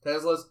 Teslas?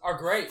 Teslas, Are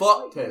great.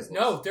 fuck Teslas.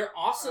 No, they're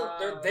awesome.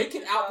 They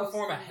can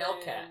outperform a 2000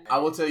 Hellcat. I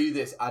will tell you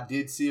this. I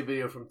did see a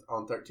video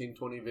on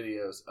 1320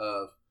 videos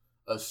of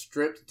a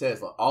stripped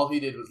Tesla. All he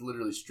did was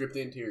literally strip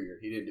the interior.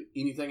 He didn't do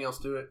anything else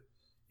to it.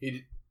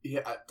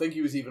 I think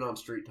he was even on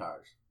street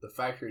tires. The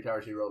factory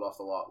tires he rolled off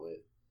the lot with.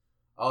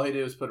 All he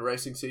did was put a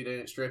racing seat in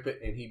it, strip it,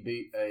 and he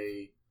beat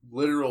a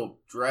literal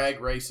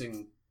drag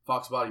racing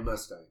Fox body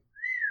Mustang.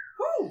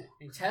 Whew.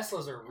 And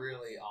Teslas are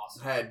really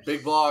awesome. Had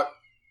big block,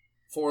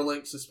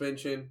 4-link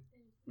suspension,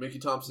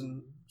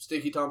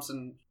 Sticky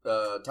Thompson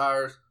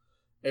tires,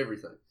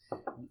 everything.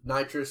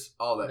 Nitrous,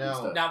 all that good Now-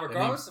 stuff. Now, And he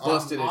regardless of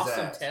busted how his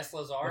awesome ass.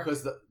 Teslas are,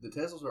 Because the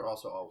Teslas are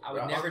also all I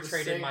would on never the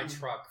trade in my same-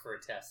 truck for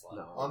a Tesla.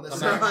 No. On the No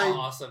same, matter how side.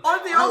 awesome.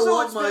 Aren't they I also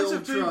want my expensive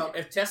old too? truck.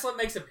 If Tesla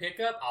makes a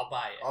pickup, I'll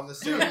buy it. on the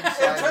same If side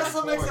of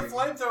Tesla the makes a coin,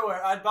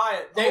 flamethrower, I'd buy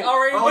it. They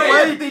already Oh did.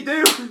 wait, they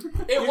do.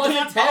 It You wasn't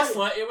can't buy it.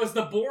 Tesla. It was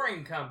the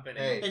Boring Company.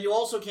 Hey, And you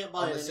also can't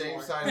buy on it the same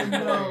anymore. side of the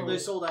coin, They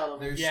sold out of them.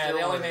 there's Yeah, still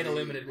they only made a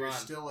limited there's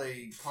run. still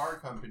a car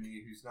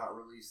company who's not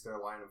released their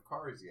line of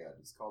cars yet.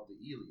 It's called the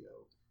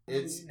Elio.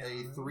 It's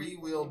a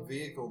 3-wheeled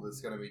vehicle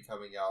that's going to be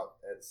coming out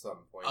at some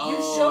point. You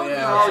showed me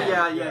that.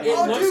 yeah.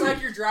 It looks dude,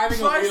 like you're driving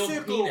a wheeled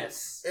bicycle.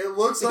 penis. It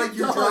looks like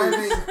you're does.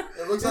 driving.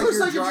 It looks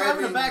like you're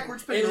driving a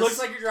backwards penis. It looks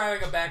like you're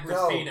driving a backwards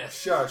No, penis.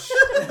 shush.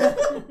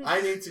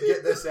 I need to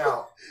get this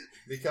out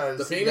because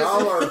The penis?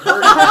 y'all are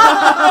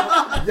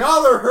hurting.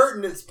 Y'all are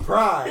hurting its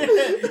pride.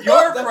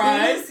 Your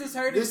pride.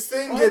 This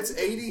thing gets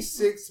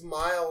 86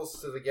 miles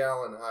to the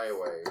gallon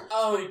highway.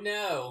 Oh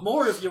no.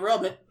 More if you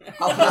rub it.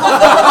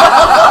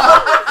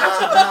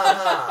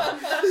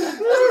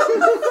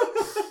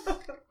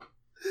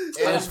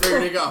 I just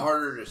figured it got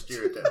harder to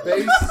steer it that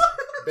way.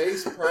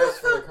 Base price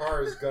for the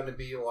car is going to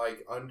be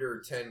like under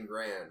 10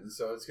 grand,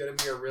 so it's going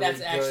to be a really That's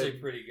good. actually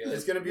pretty good.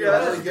 It's going to be a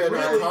really good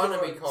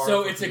economy car.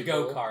 So for it's a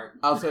people. go-kart.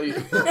 I'll tell you.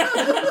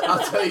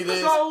 I'll tell you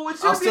this. So it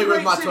should I'll be stick a with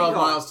great my city 12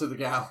 car. miles to the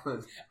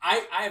gallon.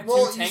 I have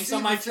Well, two you tanks see,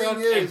 on my the thing truck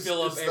and is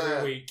fill up every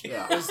that- week.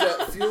 Yeah. Is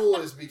that fuel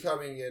is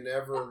becoming an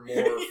ever more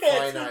Yeah,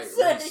 finite it's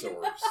insane.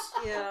 resource.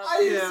 Yeah. I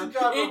used to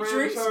drive a It Ram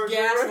drinks Charger.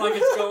 gas like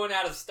it's going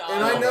out of style.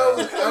 And I know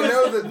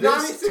that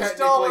this technically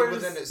 $96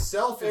 within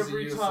itself is a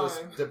every useless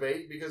time.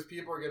 debate because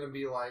people are going to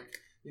be like,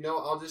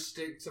 I'll just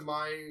stick to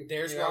my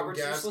There's Robert's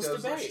gas useless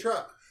guzzler's debate.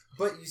 truck.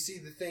 But you see,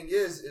 the thing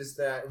is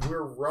that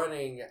we're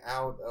running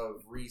out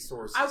of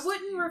resources. I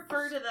wouldn't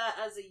refer to that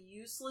as a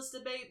useless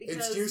debate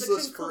because It's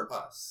useless for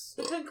us.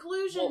 the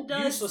conclusion Well,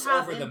 does useless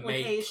have over the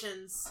make.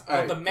 implications.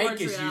 Well, Hey. the make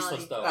Towards is reality.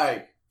 useless though.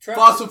 Hey, Trevor-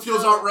 fossil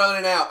fuels aren't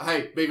running out.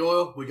 Hey, Big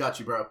Oil, we got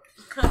you, bro.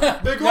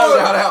 Big No,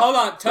 Shout out. hold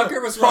on. Tucker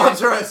was right.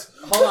 Sponsor us.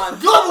 Hold on.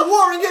 Global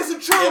warming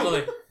isn't true.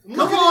 Emily.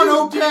 Come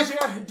on,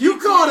 OPEC. You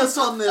caught us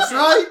on this,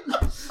 right?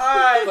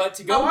 Alright. But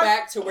to go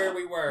back to where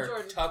we were,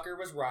 Jordan. Tucker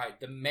was right.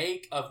 The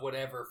make of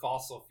whatever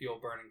fossil fuel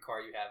burning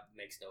car you have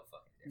makes no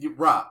fucking difference. You're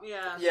right.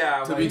 Yeah.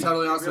 Yeah. To be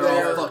totally honest, they're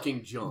They're- all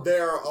fucking junk. They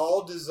are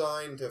all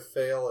designed to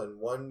fail in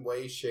one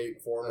way,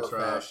 shape, form, That's or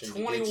right. fashion. To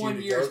get 21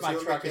 you to years go my to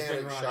a truck has been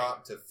mechanic running.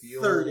 shop to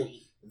fuel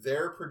 30.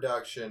 their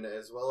production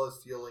as well as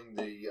fueling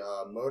the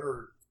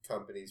motor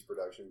company's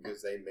production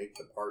because they make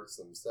the parts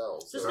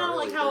themselves. Just So kind of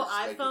really, like how they're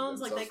just making iPhones,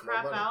 like they themselves more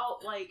crap money. out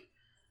like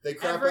They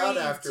crap every out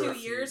after 2 a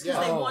few- years yeah.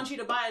 because they Oh. want you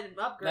to buy an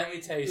upgrade. Let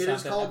me tell you It is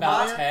something called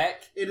about Maya.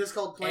 tech. It is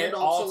called planned And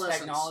all obsolescence.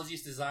 technology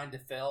is designed to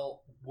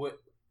fail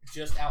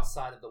just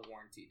outside of the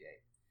warranty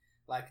date.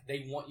 Like,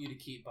 they want you to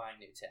keep buying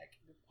new tech.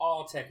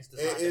 All tech is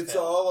designed to It's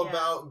fail. all Yeah.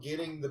 about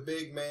getting the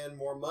big man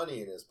more money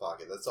in his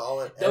pocket. That's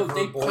all it No, ever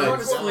they boils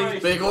purposely- down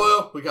to. Big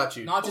Oil, we got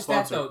you. Not just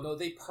Sponsor. that, though. No,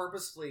 they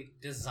purposely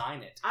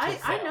design it to I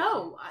fail.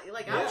 know. I'm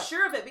Yeah.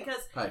 sure of it because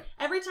Hey.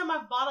 every time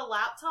I've bought a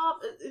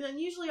laptop,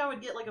 and usually I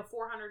would get like a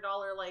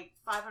 $400, like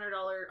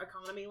 $500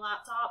 economy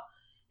laptop,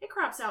 it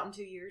craps out in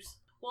 2 years.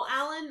 Well,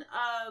 Alan,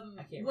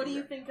 can't what do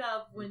you remember. think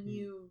of when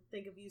you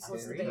think of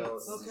useless I didn't know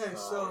debates? it was, Okay,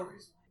 so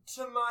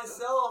to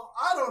myself,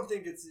 I don't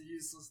think it's a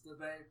useless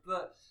debate,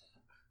 but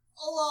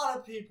a lot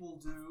of people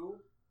do.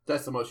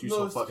 That's the most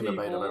useful Most fucking debate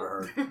I've people. ever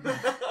heard.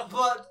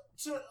 But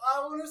I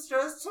want to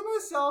stress to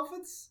myself,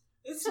 it's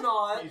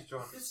not.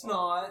 It's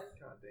not.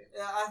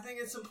 Yeah, I think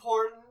it's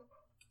important.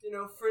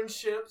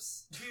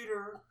 Friendships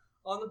teeter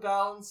on the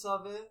balance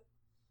of it.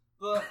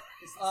 But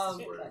It's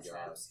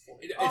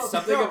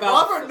something no,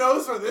 about Robert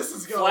knows where this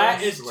is going.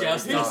 flat is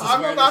justice. is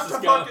I'm where about this to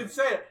is going. fucking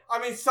say it. I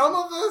mean, some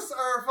of us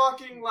are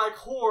fucking like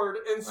horde,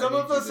 and some need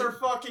of you us to- are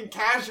fucking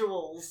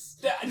casuals.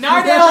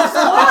 Night Elves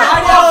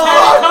had it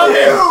coming.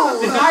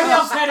 you! The Night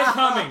Elves had it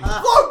coming.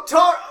 Look,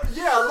 look,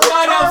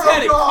 Night Elves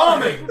had it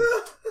coming.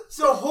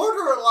 So horde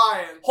or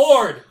lion?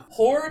 Horde.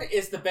 Horde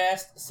is the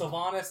best.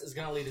 Sylvanas is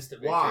going to lead us to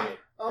victory. Why?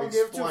 I don't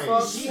give two Explain.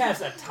 fucks. She has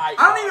a tight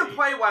I don't body. even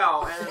play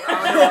WoW, and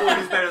I don't know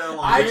who's better than I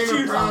Lion. Game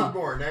choose- of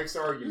Proudmoore, next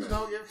argument.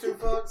 Don't give two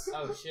fucks.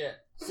 Oh, shit.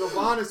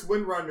 Sylvanas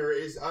Windrunner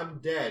is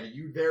undead.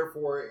 You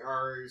therefore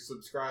are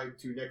subscribed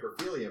to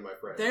necrophilia, my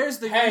friend. There's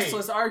the Hey.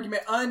 useless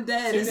argument.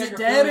 Undead. Two Is it necrophiliacs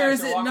dead or are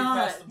is it walking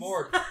not? past the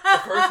morgue. The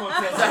first one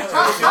says That's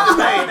actually a good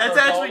debate. That's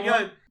actually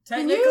good.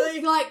 Can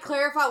Technically, you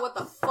clarify what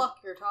the fuck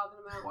you're talking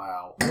about?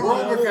 Wow.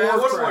 World of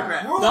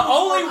Warcraft. The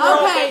only world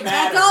Okay, that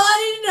that's matters. all I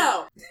need to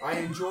know. I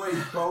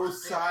enjoy both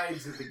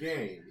sides of the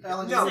game.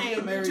 Alan, No, you need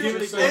to marry in- your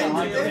in- son.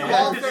 In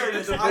all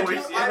fairness, The I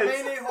voice, I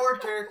yes. main a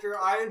horde character.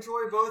 I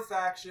enjoy both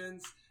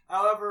factions.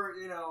 However,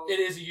 It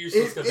is a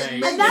useless It debate.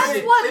 makes And that's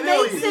it- what it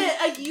makes is.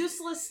 it a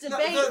useless The-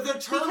 debate. the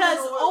because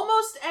terminal-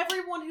 almost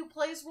everyone who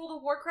plays World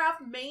of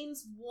Warcraft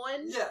mains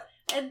one yeah,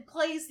 and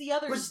plays the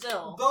other But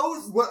still.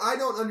 those. What I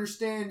don't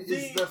understand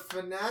is The- the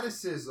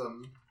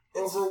fanaticism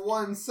over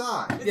one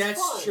side. It's That's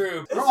fun.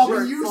 true. It's When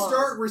just you fun.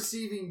 start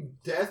receiving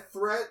death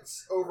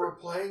threats over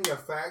playing a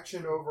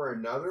faction over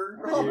another,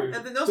 And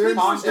then those there's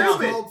people are it's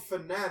stupid. called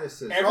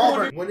fanaticism.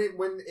 Everyone-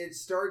 When it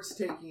starts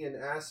taking an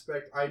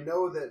aspect, I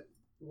know that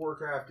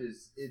Warcraft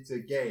it's a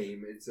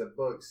game, it's a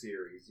book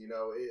series,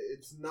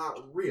 it's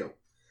not real.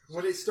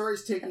 When it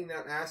starts taking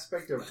that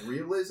aspect of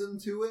realism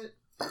to it,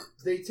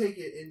 they take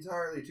it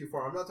entirely too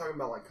far. I'm not talking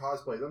about like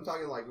cosplays. I'm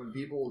talking like when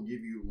people will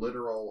give you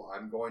literal,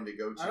 I'm going to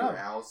go to I know. your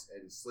house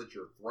and slit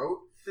your throat.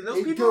 And those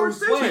It people are goes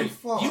stupid. way Wait,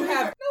 far. you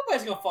have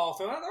nobody's gonna fall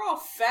through. They're all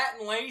fat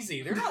and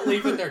lazy. They're not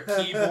leaving their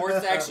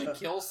keyboards to actually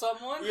kill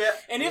someone. Yeah.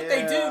 And if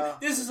they do,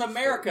 this is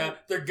America.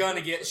 They're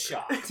gonna get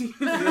shot. You're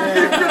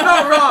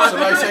not wrong.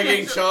 Somebody say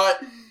getting shot.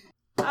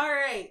 All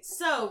right,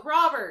 so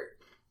Robert,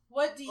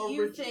 what do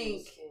you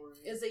think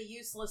is a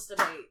useless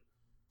debate?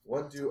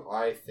 What do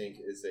I think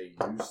is a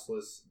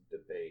useless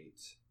debate?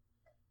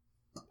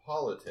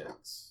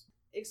 Politics.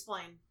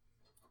 Explain.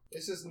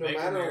 It's just no Make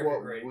matter America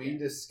what great we again.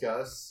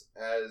 discuss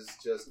as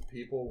just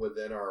people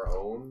within our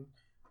own,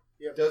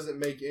 Yep. doesn't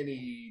make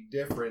any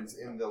difference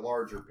in the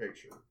larger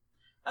picture.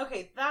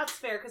 Okay, that's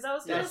fair, because I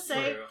was going to That's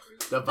say true.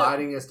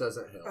 Dividing us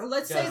doesn't help.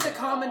 Let's say the Doesn't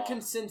common at all.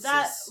 consensus.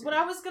 that what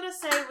I was going to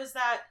say was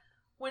that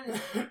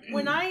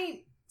when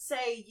I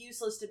say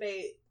useless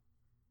debate,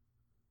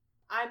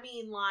 I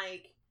mean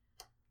like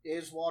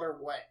Is water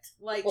wet?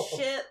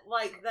 shit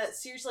like that.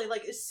 Seriously,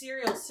 like is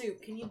cereal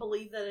soup. Can you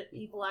believe that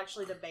people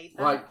actually debate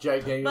that? Like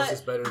Jack Daniels But-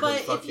 is better but than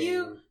if fucking.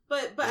 you-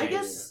 But I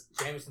guess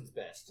Jameson's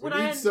best. We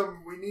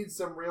When need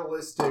some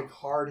realistic,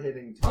 hard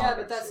hitting topics. Yeah,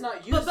 but that's here.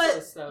 not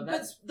useless though. but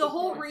That's the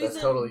whole point. reason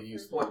That's totally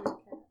useless.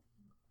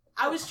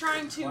 I was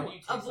trying Why to do you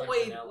taste like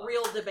avoid vanilla?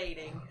 real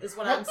debating is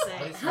what I'm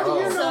saying. How do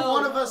you know So-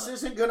 one of us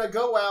isn't going to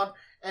go out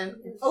and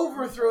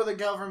overthrow the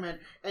government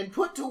and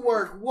put to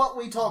work what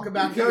we talk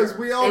about Because here?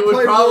 we all It would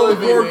play probably World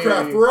of be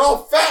Warcraft. me. We're all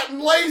fat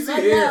and lazy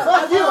here.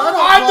 Fuck you!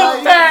 I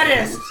don't play.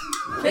 fattest!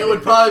 It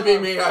would probably be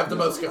me. I have the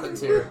most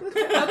guns here.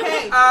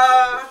 Okay.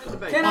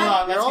 Can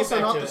I? You're Let's also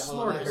get back not to the it. Hold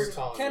on, let her smartest.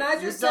 talk. Can I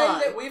just You say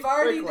die that we've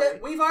already quickly.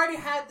 we've already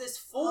had this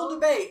full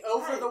debate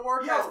over the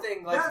Warcraft yo,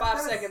 thing like that- 5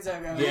 that's- seconds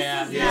ago?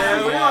 Yeah. Yeah, we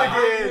Yeah. all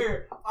Yeah. get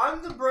here.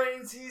 I'm the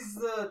brains, he's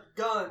the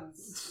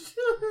guns.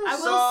 I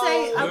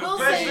will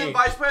say, President,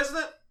 Vice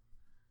President?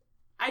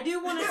 I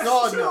do want to.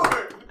 God, no.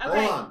 Okay.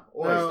 Hold on.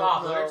 Oi. No.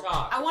 Stop, let her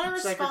talk. I want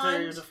to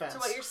Secretary of respond Defense. to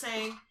what you're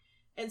saying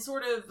and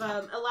sort of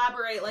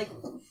elaborate like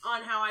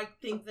on how I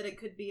think that it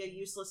could be a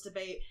useless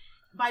debate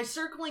by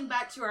circling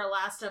back to our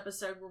last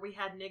episode where we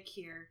had Nick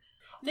here.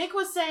 Nick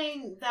was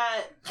saying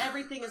that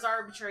everything is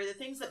arbitrary. The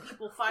things that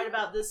people fight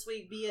about this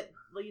week, be it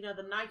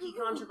the Nike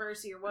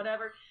controversy or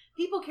whatever,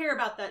 people care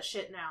about that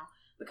shit now.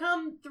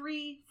 Become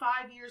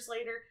 3-5 years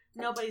later,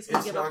 nobody's gonna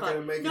It's give a not going to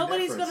fuck. make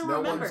Nobody's a difference. gonna No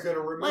remember. one's going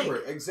to remember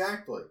it.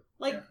 Exactly.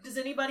 Does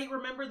anybody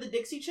remember the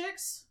Dixie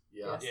Chicks?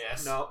 Yeah.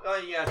 Yes. No. Oh,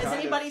 yeah. Is kinda.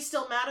 anybody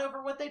still mad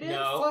over what they did?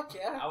 No. Fuck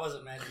yeah. I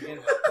wasn't mad to begin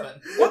with,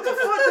 but What the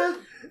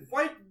fuck?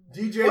 Wait.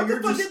 DJ, What the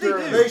you're fuck just did they do?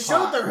 stirring They the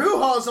showed pot. their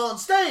hoo-haws on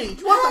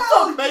stage. What the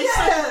fuck, Mason?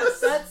 Yes,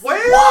 that's Where?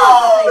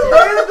 Whoa!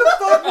 Where the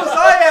fuck was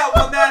I at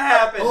when that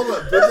happened? Hold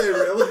up. Did they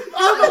really?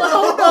 I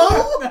don't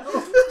know.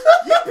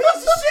 You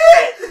piece of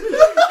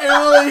shit!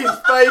 Emily's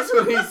face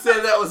when he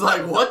said that was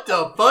like, "What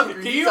the fuck are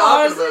do you you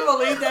talking honestly about?"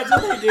 believe that's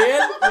what they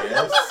did?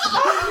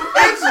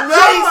 It's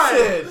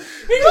Mason.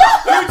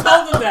 Who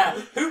told them that?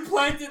 Who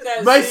planted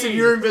that Mason, seed?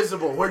 you're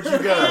invisible. Where'd you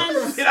go?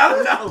 And, Shit, I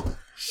don't know.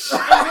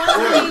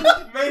 and one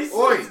thing, Mason's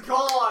Oi.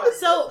 gone.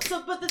 so,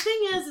 but the thing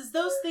is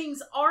those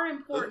things are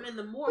important in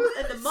the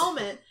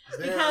moment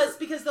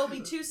because there'll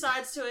be two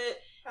sides to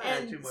it,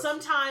 and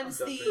sometimes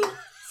for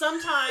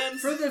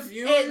the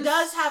viewers. it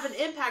does have an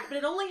impact, but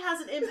it only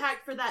has an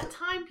impact for that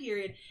time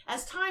period.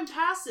 As time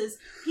passes,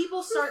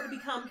 people start to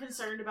become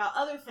concerned about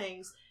other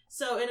things,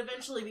 so it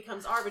eventually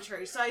becomes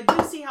arbitrary. So I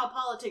do see how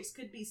politics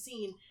could be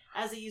seen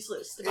as a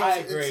useless debate. I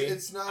agree.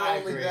 It's not I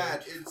only agree.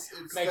 that. It's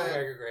Make that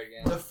America great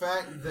again. the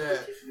fact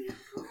that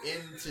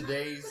in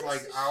today's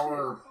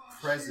our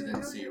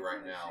presidency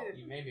right now,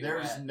 You made me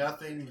there's mad.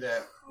 nothing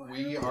that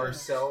we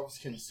ourselves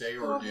can say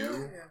or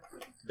do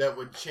that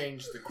would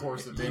change the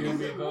course of You and me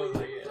anything. both,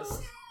 I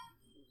guess.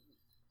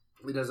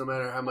 It doesn't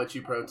matter how much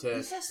you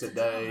protest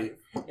today. It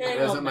It ain't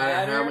doesn't gonna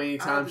matter how matter. many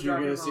times you're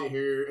going to sit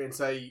here and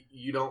say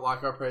you don't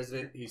like our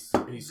president. He's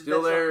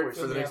still there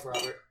for the next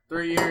Robert.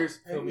 3 years.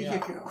 Fill me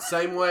up.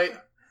 Same way.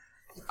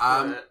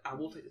 I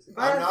will take this.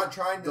 I'm not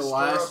trying to The stir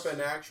last- up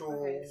an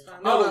actual.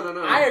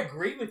 No. I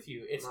agree with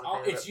you. It's Not a all,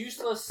 fan of it's it.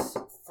 useless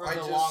for I the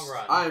just- long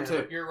run. I am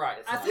too. You're right.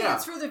 It's I not. think Yeah.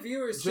 it's for the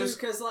viewers too, Just-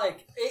 because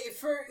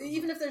for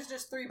even if there's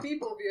just 3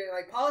 people viewing,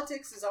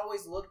 politics is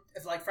always looked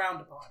as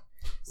frowned upon.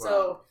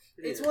 So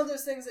it's one of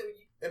those things that.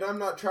 And I'm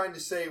not trying to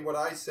say what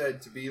I said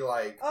to be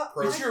pro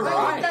But you're Trump,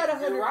 right.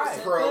 That You're 100%.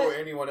 right. pro but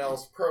anyone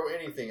else, pro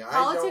anything. I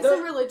Politics don't.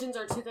 and religions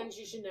are two things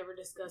you should never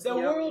discuss. The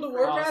together. World of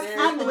Warcraft Oh, At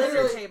thing the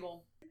literally. dinner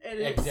table. It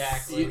is.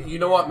 Exactly. You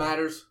know what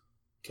matters?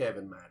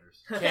 Kevin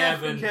matters.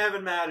 Kevin.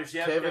 Kevin matters.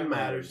 Yeah, Kevin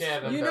matters.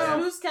 Kevin. You Okay.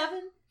 know- Who's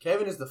Kevin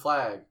Kevin is the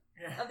flag.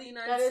 of the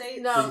United That is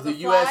States? no The the,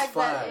 US flag.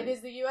 flag. That, it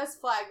is the U.S.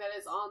 flag that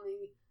is on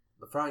the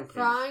The frying pan.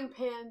 frying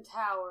pan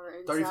tower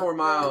in 34 South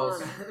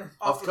miles Carolina.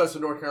 off the coast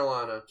of North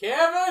Carolina. They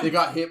Kevin.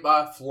 got hit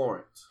by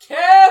Florence.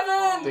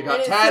 Kevin. They got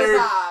And it tattered.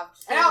 survived.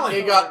 Alan.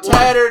 It got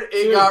tattered.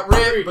 It got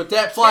ripped, but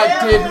that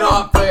flag did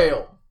not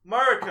fail.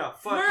 America.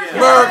 Fuck yeah.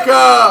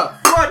 America!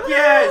 Fuck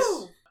yes.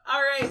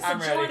 All right, so I'm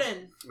ready.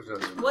 Jordan,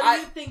 what do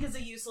you think is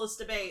a useless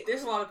debate?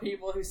 There's a lot of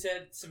people who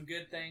said some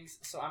good things,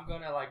 so I'm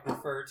going to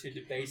refer to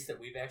debates that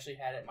we've actually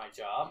had at my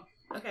job,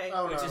 Okay.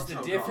 Oh, which no. is the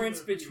difference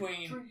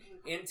between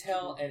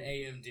Intel and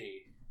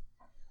AMD.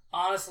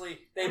 Honestly,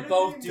 they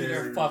both do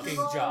their There's- fucking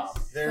job.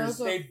 There's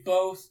They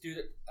both do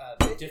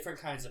different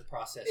kinds of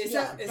processing. Is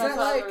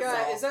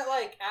that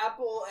like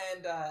Apple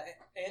and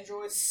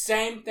Android?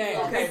 Same thing.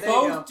 Okay, They there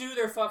you go. both do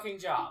their fucking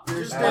job.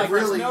 There's Like,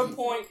 really there's no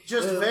point.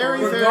 Just very,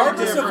 very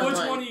Regardless of different.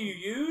 which one you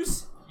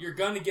use, you're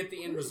going to get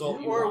the end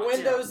result you Or want.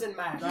 Windows and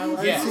Mac.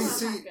 Yes.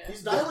 See,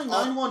 He's dialing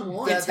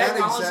 911. The that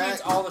technology exact-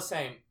 is all the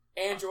same.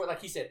 Android,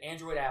 like he said,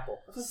 Android, Apple,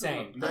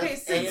 same. Okay,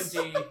 since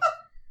AMD,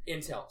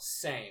 Intel,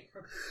 same.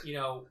 You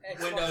know,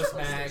 Xbox, Windows,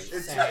 Mac,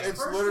 It's same. it's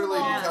literally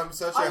become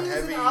such a I use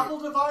heavy. an Apple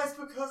device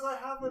because I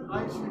have an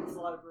iTunes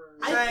library.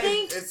 I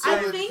think It's I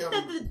sort of think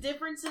become- that the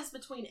differences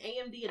between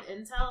AMD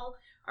and Intel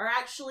are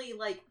actually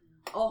like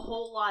a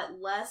whole lot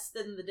less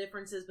than the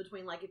differences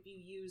between like if you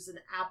use an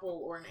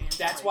Apple or an Android.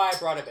 That's why I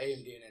brought up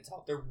AMD and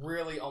Intel. They're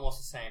really almost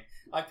the same.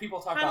 Like people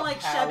talk kind of about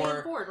like Chevy and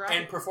power Ford, right?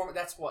 and performance.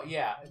 That's what.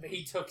 Yeah,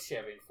 he took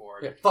Chevy and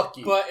Ford. Yeah, fuck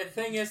you. But the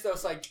thing is, though,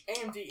 it's like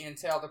AMD,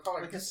 Intel. They're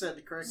probably Like I said,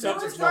 the correct So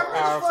answer much is more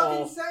Dodge.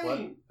 powerful.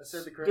 Insane. I said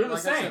the They're correct. the Like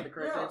I same. said, the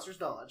correct Yeah. answer is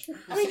Dodge.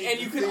 I mean, See, and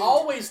the you can thing-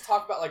 always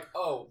talk about like,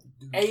 oh,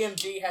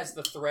 AMD has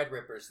the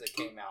Threadrippers that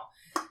came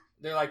out.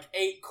 They're like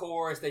 8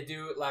 cores. They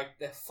do like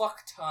the fuck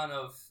ton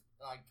of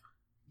like.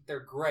 They're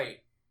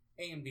great.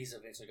 AMD's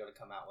eventually going to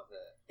come out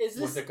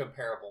with a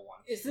comparable one.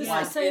 Is this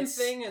Yeah. the same It's-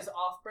 thing as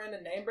off-brand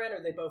and name-brand, or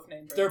are they both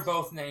name-brand? They're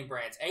both name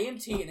brands.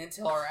 AMT and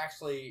Intel are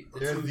actually the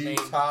They're two the main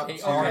top they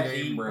two are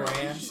name the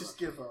brands. Just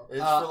give up.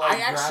 It's Uh, for like I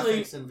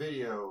actually- graphics and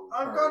video.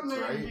 I've got an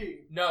cards, right?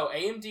 AMD. No,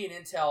 AMD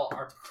and Intel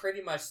are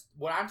pretty much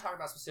what I'm talking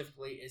about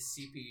specifically is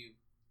CPU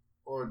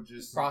Or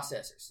just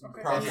processors.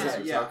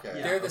 processors. Yeah, Okay,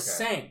 yeah. They're the okay.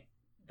 same.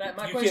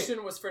 My you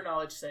question was for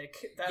knowledge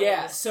sake. That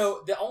Yeah. was-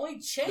 So the only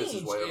This change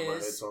is way over my head,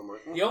 is so I'm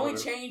like, the only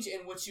whatever. change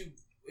in which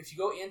if you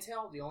go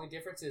Intel, the only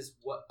difference is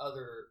what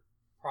other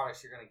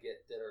products you're going to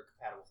get that are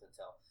compatible with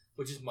Intel,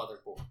 which is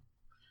motherboard.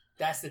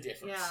 That's the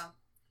difference. Yeah.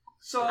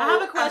 So I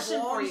have a question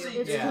as long for as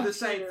you. they do Yeah. the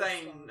same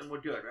thing, and we're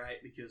good,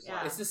 right? Because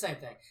Yeah. It's the same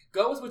thing.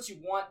 Go with what you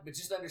want, but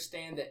just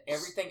understand that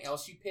everything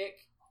else you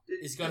pick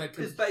is going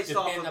to is based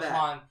off depend of that.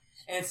 upon,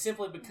 and it's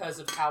simply because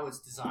of how it's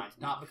designed,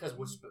 not because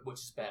which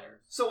is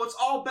better. So it's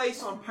all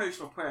based on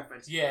personal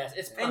preference. Yes,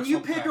 it's personal And you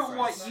pick on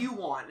preference. what you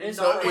want. And It's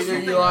So not what either you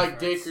you think. like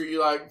dick or you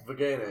like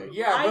vagina.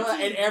 Yeah, I really,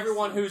 do-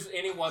 and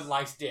anyone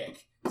likes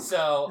dick.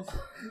 So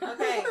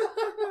Okay.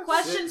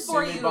 Question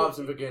for Cindy you. Bob's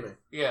and vagina.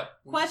 yeah,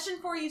 Question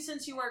for you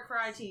since you work for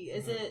IT.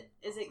 Is it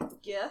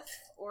GIF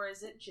or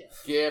is it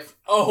GIF? GIF.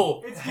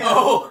 oh It's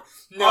no,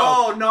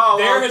 Oh no!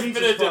 there oh, has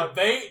Jesus been a fuck.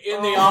 debate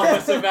in the Oh.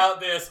 office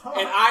about this,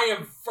 and I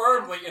am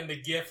firmly in the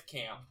GIF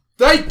camp.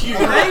 Thank you.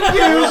 Thank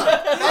you.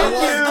 Okay,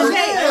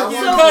 Thank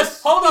you. so-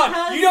 Because hold on,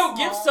 because- you don't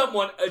give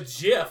someone a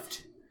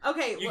gift.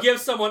 Okay. You look-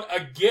 give someone a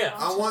gift.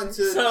 I want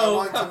to. So-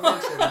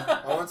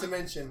 I want to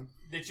mention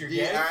That you're the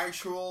gay.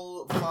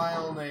 actual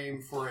file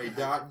name for a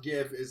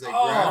 .gif is a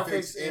Oh.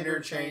 graphics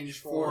interchange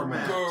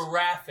format.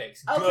 Graphics.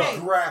 Okay.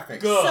 Good. Graphics.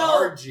 Good.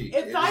 So, RG.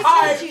 if It I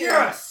is- told you-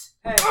 Yes.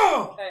 Hey,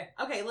 Oh. hey,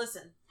 Okay,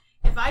 listen.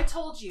 If I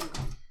told you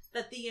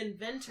that the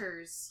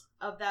inventors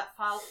of that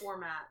file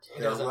format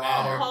It doesn't They're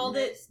matter. wrong. called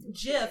it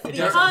GIF It because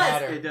doesn't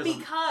matter. It doesn't.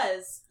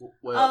 because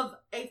Well, of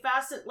a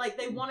facet, like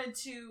they wanted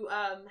to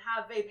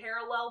have a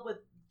parallel with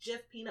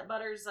Jif Peanut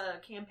Butter's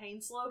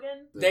campaign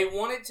slogan. They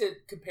wanted to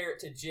compare it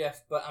to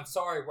GIF, but I'm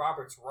sorry,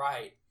 Robert's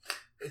right.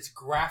 It's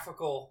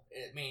graphical.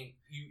 I mean,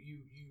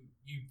 you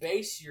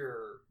base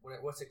your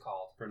what's it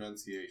called?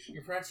 Pronunciation.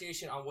 Your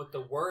pronunciation on what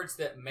the words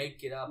that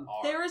make it up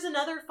are. There is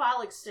another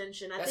file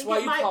extension. I That's think why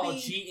it you might call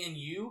be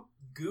GNU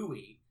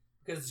GUI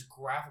because it's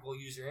graphical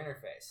user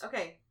interface.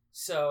 okay.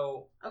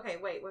 So Okay,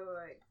 wait. Oh,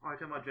 you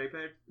talking about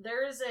JPEG?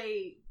 There is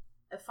a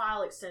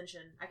file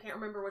extension. I can't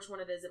remember which one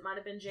it is. It might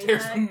have been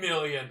there's a JPEG.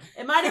 million.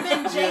 It might have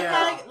been JPEG.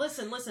 Yeah.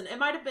 Listen. It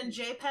might have been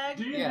JPEG,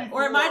 Yeah.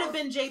 or it might have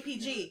been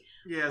JPG.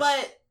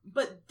 Yes.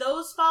 But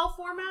those file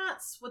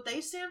formats, what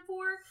they stand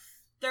for,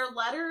 their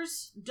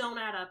letters don't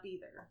add up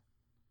either.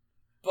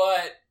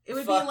 But It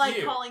would fuck be like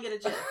you. calling it a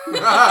GIF.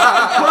 But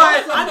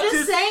I'm just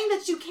just- saying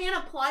that you can't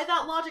apply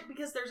that logic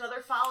because there's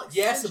other file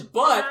Yes, extension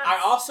but formats.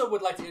 I also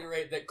would like to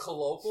iterate that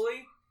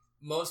colloquially,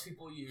 most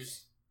people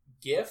use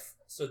GIF,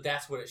 so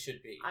that's what it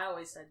should be. I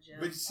always said GIF.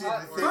 But you see, Uh,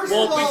 the thing first is- of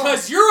Well, all-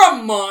 because you're a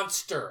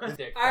monster.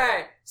 All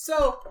right,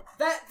 so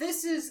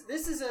this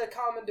is a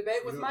common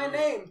debate with my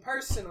name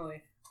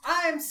personally.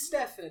 I'm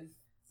Stefan.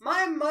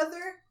 My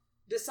mother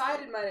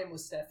decided my name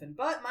was Stefan,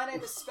 but my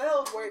name is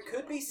spelled where it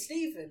could be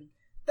Stephen.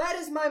 That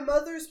is my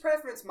mother's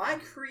preference. My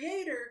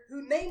creator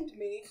who named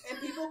me, and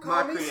people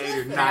call My me creator,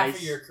 Stefan. Half nice.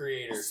 of your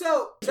creators.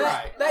 So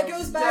Right. that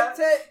goes back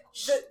to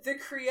the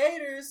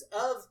creators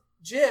of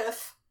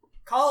GIF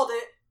called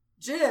it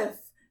GIF.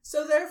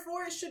 So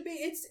therefore, it should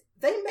be.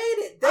 They made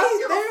it. I don't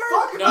give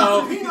a fuck They're about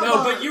No, the peanut no,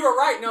 butter. but you were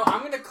right. No, I'm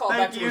going to call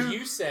Thank back to you. what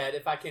you said,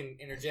 if I can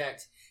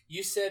interject.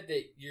 You said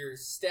that you're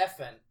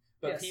Stefan,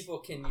 but Yes. people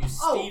can use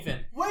Oh,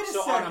 Steven. wait a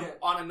So second.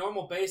 on a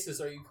normal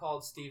basis, are you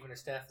called Steven or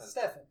Stefan?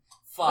 Stefan.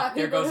 Fuck, Black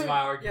there people goes who- my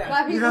argument.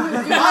 Black people who do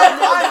No, wait.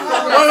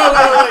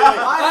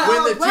 I-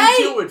 When the wait.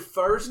 teacher would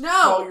first No.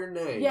 call your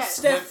name. Yes.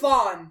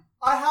 Stefan.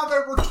 I have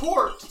a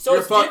retort. So You're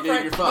it's fucked, dude,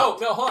 different. you're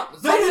fucked. No, hold on.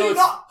 They So did it's-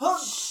 not.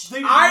 They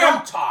did I am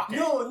not- talking.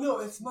 No,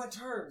 it's my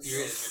turn. It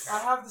is your I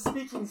turn. have the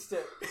speaking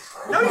stick.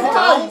 No, you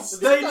don't.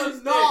 They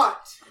did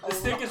not The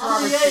stick is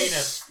Robert's create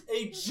penis.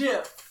 a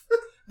GIF.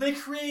 They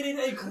created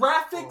a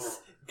graphics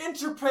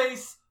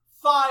interface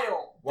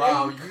file.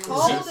 Wow, They you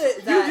called just- it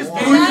you that. just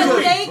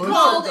They butchered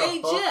called the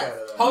a fuck GIF. out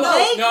of that. Hold on.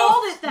 They No,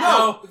 called it that.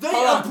 No, They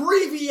hold on.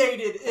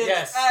 abbreviated it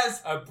Yes,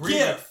 as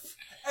abbreviate. GIF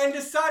and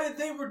decided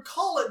they would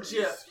call it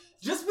GIF.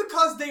 Just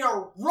because they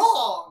are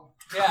wrong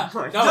Yeah. Oh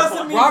my No,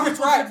 doesn't mean Robert's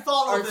people right. should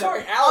follow Or, them.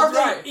 sorry, Are Alan's they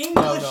right.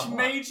 English No.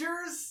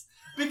 majors?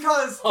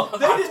 Because Hold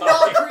they on, did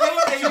not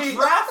sorry. create a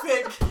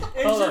graphic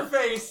Hold on.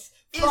 interface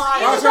Is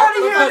file. Robert's anybody right,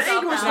 here an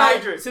because- English now,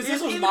 major? Since Is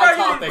this was my anybody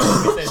topic, here-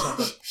 let me say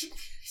something.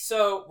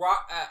 So,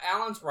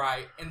 Alan's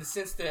right in the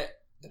sense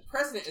that the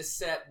president is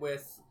set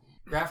with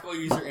graphical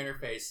user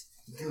interface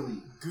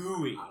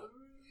GUI.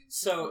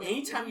 So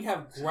anytime you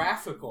have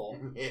graphical,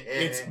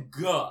 it's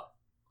GUI.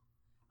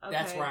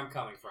 That's Okay. where I'm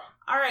coming from.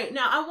 All right,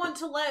 now I want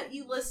to let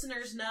you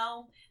listeners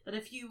know that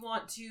if you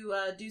want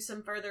to do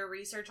some further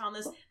research on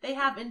this, they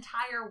have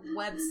entire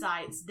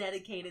websites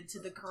dedicated to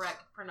the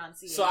correct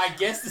pronunciation. So I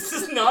guess this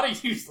is not a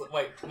useless.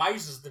 Wait, my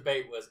useless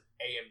debate was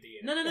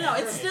AMD. No.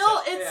 It's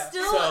still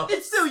So-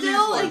 it's still a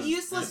useless.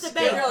 useless It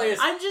debate. really is.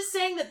 I'm just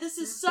saying that this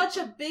is such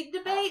a big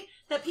debate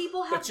that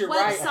people have But you're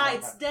right.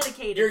 websites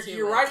dedicated to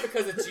You're it. right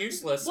because it's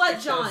useless. What,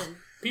 because John?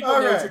 People know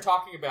what Okay. you're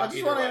talking I about. just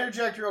Either want to way.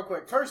 interject real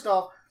quick. First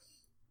off,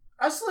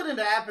 I slid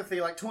into apathy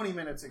like 20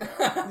 minutes ago.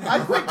 I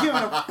quit giving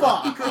a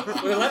fuck.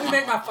 Well, let me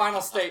make my final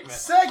statement.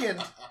 Second,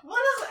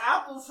 What does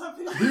apples have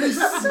to do He with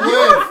slid. this?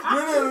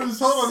 No,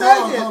 just hold on.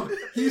 Second.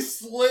 He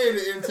slid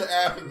into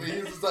apathy.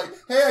 He was just like,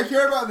 "Hey, I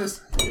care about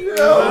this."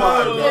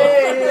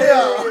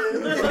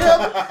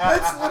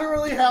 that's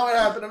literally how it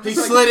happened. I'm He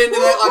just slid like, into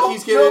that like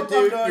he's gonna nope, I'm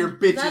do done. your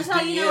bitch's That's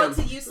how you know DM. it's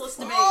a useless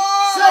debate.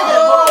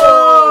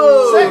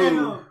 Oh!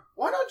 Second,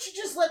 why don't you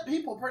just let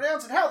people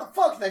pronounce it how the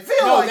fuck they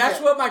feel No, like that's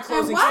it? what my And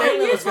closing why are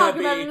statement you was going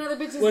talking about to another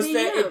be. bitch's Was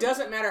that DM? it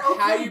doesn't matter how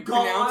Okay, you go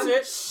pronounce on.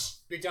 it.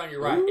 Big John,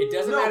 you're right. It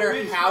doesn't No, matter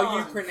Big how John.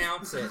 you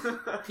pronounce it.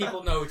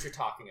 People know what you're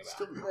talking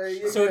about. There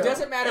you So it go.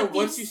 doesn't matter If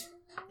once you- you.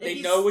 if They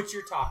you- know what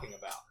you're talking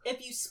about.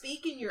 If you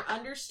speak and you're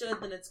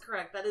understood, then it's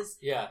correct. That is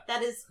Yeah.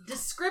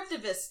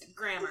 descriptivist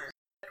grammar.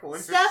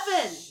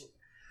 Stefan,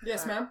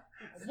 Yes, ma'am.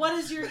 what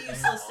is your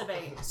useless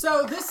debate?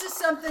 So this is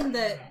something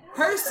that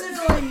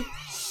personally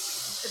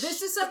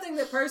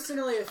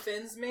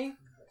offends me.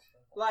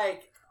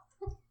 Like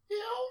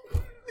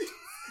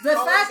the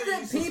Always fact a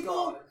that useless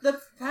people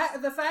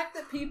the fact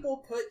that people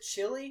put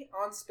chili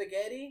on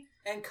spaghetti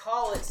and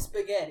call it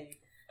spaghetti.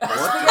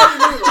 Spaghetti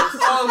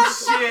noodles.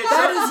 Oh shit!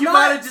 That is you not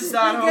might have just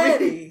died, homie.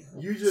 spaghetti.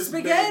 You just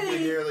Spaghetti. made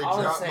me nearly All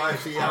I'm drop saying my is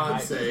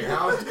fiance.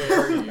 How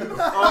dare you? Oh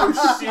All I'm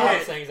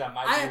shit! saying is I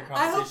might be your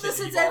I hope competition this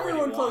and hits you've already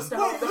everyone won. close to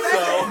home. The Wait, fact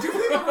that- do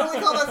people really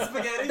call that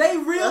spaghetti? They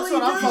really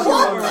what I'm do. fucking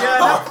What about.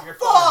 Yeah, the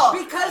fuck?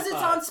 Because it's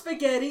on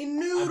spaghetti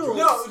noodles.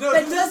 No,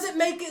 that doesn't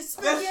make it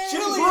spaghetti.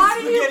 chili. Why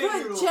do you Spaghetti put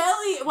noodles.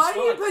 chili? Why do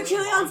you put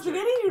chili on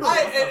spaghetti noodles?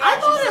 I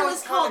thought it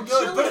was sounds called kinda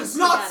good, chili but it's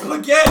not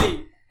spaghetti.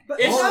 spaghetti. But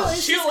It's no,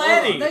 it's just-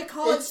 chili. They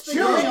call It's it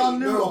spaghetti. chili on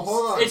No, noodles.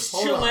 hold on. It's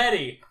hold on.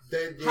 Chiletti.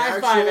 The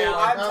High five, actual-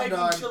 Alan. I'm taking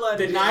done. Chiletti.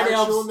 The The Night actual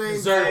Elves name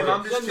deserve for it.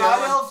 I'm The just Night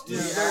chilling. Elf The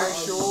deserves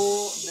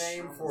actual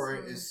name for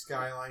it is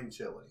Skyline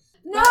Chili.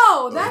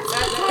 No, that's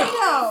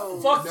potato.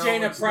 Fuck No,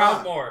 Jana it's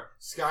Proudmore.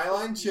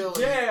 Skyline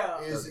Chili Yeah.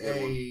 is That's a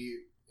good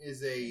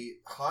a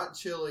hot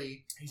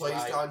chili He's placed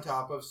right. on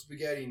top of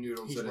spaghetti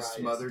noodles He's that is right.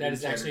 smothered That in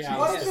is cheddar actually cheese. how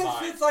What it's if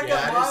defined. it's like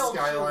That a is mild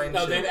Skyline No,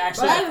 Chili. they've But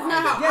actually that is not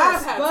how defined it. Yes,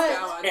 I've had but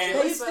Skyline And chili,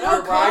 they but still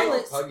okay. call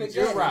it Huggy spaghetti.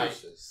 You're right.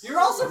 delicious. You're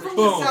also from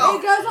Boom. the south.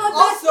 It goes on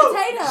mashed Also,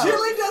 potatoes.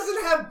 chili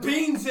doesn't have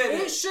beans in It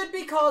it. should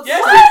be called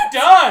Yes, spaghetti. it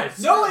does.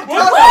 No, it What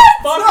doesn't.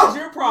 the fuck No. is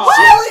your problem?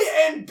 Chili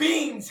and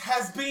beans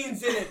has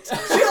beans in it.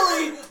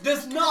 Chili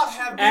does not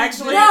have beans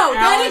Actually, in No, it.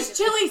 that Alan- is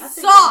chili I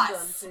think I'm done,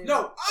 sauce. too.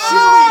 No,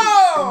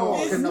 Oh!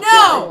 chili is In the No.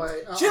 fucking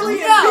way. chili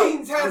No. and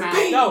beans has No,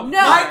 beans.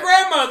 No. my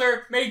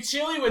grandmother made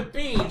chili with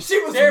beans. She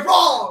was Therefore-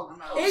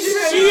 wrong. She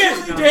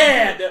is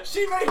dead.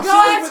 She made Go chili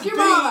ask with your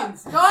mama.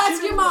 beans. Go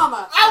ask your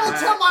mama. I will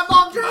tell my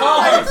mom to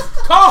Call her.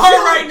 Call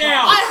her right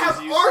now. I have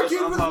This is argued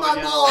useless. with I'm my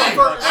probably mom gonna-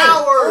 for Hey,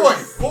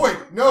 hours. Boy,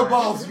 no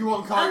balls. You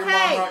won't call your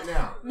Okay. mom right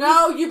now.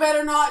 No, you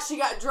better not. She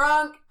got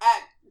drunk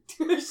at.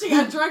 She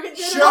got drunk at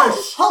dinner.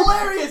 Shush.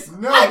 Hilarious.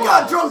 No I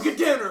got balls. drunk at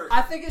dinner.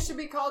 I think it should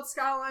be called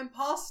Skyline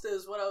Pasta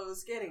is what I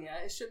was getting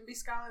at. It shouldn't be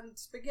Skyline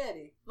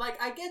Spaghetti. Like,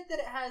 I get that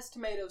it has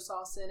tomato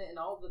sauce in it and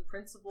all the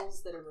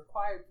principles that are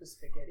required for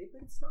spaghetti,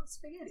 but it's not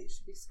spaghetti. It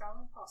should be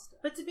Skyline Pasta.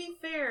 But to be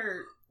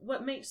fair,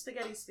 what makes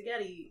spaghetti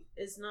spaghetti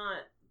is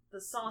not the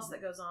sauce that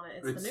goes on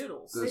it, it's the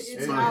noodles. the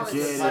It's how it's,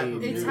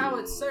 spaghetti it's how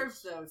noodles. it's served,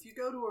 though. If you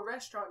go to a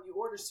restaurant and you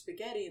order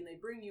spaghetti and they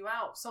bring you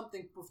out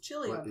something with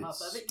chili But on top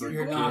it's of it, You're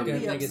you're not going to gonna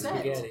be think it's upset.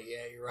 spaghetti. Yeah,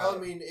 you're I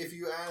right. mean, if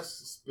you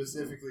ask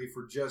specifically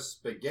for just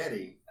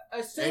spaghetti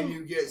and Assume,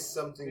 you get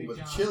something with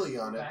chili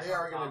on it, they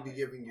are going to be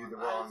giving you the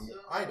wrong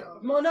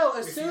item. well, no,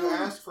 If you assume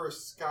ask for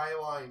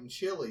Skyline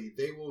chili,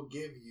 they will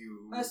give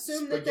you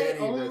Assume that they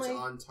spaghetti that's only-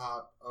 on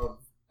top of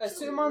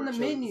assume on the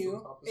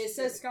menu it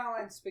says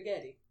Skyline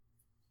Spaghetti.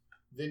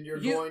 Then you're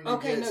going to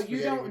get spaghetti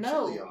you don't with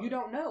know. chili on You it.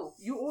 don't know.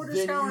 You order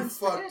Then Skyline you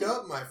Spaghetti. fucked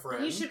up, my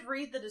friend. You should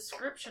read the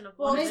description of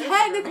Well, what it is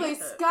technically,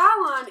 underneath it.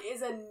 Skyline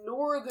is a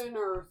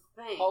northerner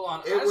thing. Hold on.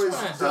 It I just was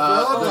wanna-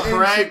 developed The in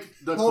correct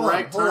Hold on,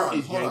 term hold on,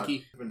 is hold on.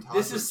 Yankee.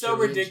 This is so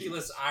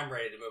ridiculous. I'm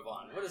ready to move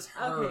on. What is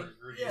her Okay.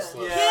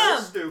 useless? Yeah,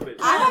 that's stupid.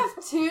 I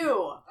have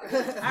two.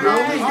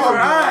 Alright. All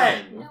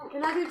right.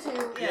 Can I do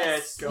two?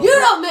 Yes. You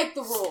don't make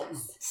the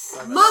rules.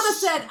 Mama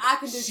said I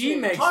can do She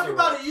two. makes Talk the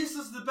about rules. a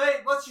useless debate.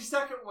 What's your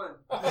second one?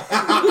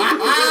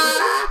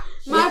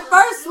 My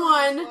first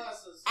one,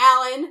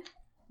 Alan,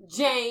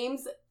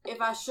 James,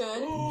 if I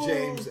should.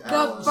 James The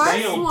Allen. first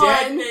They one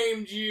dead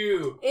named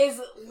you. is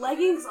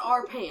leggings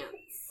are pants.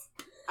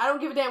 I don't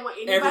give a damn what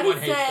anybody Everyone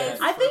hates says.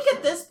 that. I think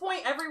at this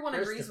point everyone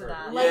agrees with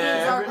that.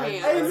 Leggings are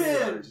Yeah,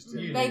 pants.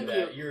 Amen. You Thank knew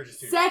that. you. You were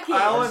just too. Second.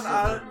 Alan,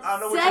 I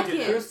know what you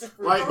did.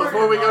 Second. Wait,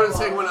 before we go to the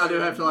second one, I do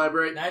have to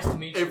elaborate. Nice to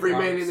meet you. Every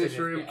man Robert, in this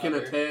room significant can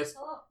other. attest.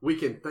 We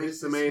can thank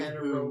This the is man Hannah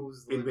who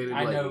Rose invented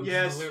I know. leggings.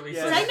 Yes, literally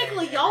yes. said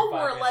Technically, every y'all 5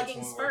 wore minutes leggings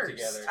when we worked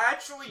first. together.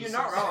 Actually, you're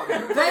not wrong.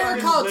 They are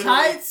called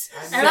tights,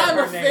 Said and I'm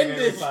her name every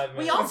offended. 5 We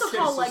minutes. also Okay,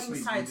 call so leggings sweet,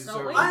 you tights, don't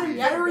deserve we? it. I'm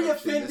Yeah. very This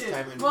offended.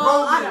 time in Well,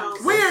 I Romans.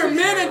 don't. We are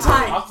men in I'll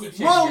tights. keep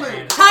changing Roman. your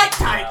name. Tight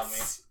Allow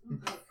tights.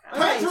 Okay,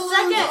 Pantaloons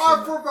second. are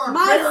for barbarians.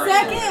 My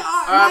second,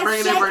 Alright, bring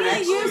it in, bring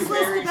it in. useless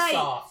Very debate.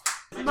 soft.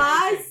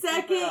 My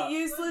second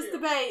useless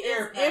debate is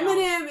Air pound.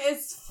 Eminem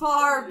is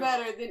far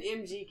better than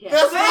MGK.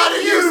 That's not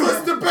a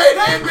useless debate.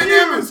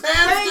 Eminem is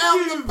hands Thank down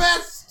you. the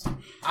best.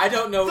 I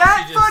don't know That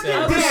what she just fucking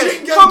said. did.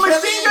 Machine Gun But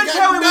Kelly Machine Gun ain't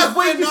got Kelly was nothing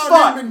weak as on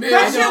fuck. Eminem. That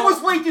I shit don't-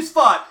 was weak as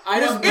fuck. I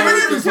don't know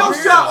Eminem's what kill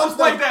you're shot talking was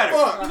way better.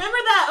 Remember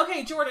that?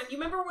 Okay, Jordan, you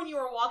remember when you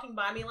were walking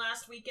by me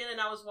last weekend and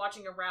I was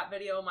watching a rap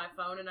video on my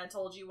phone and I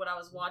told you what I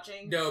was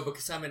watching? No,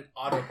 because I'm an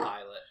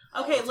autopilot.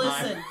 Okay, all the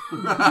time.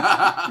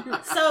 listen.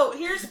 So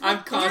here's I'm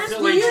Do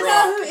constantly you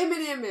know drunk.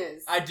 who Eminem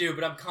is? I do,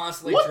 but I'm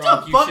constantly What the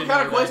drunk. You fuck should kind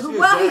know of that. question is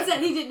Well, he that? said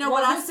he didn't know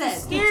what I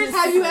said. Here's-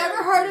 Have you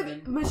ever heard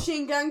of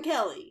Machine Gun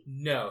Kelly?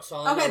 No, so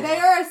I only Okay, know they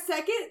one. are a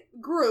second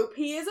group.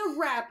 He is a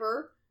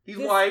rapper. He's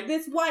This- white.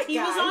 This white he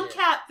guy. was on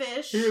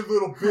Catfish. Here,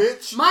 little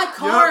bitch. My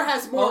car Yep.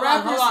 has more Hold on,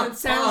 rappers hold on,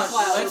 than hold on.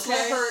 SoundCloud. Let's let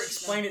Okay. her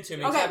explain it to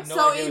me. 'cause I Okay, have no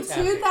so idea in what's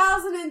happening.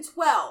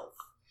 2012,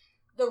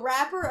 the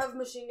rapper of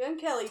Machine Gun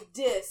Kelly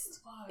dissed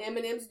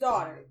Eminem's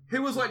daughter. He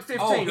was like 15,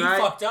 Oh, he right?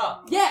 fucked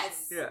up.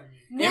 Yes. Yeah.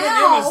 Eminem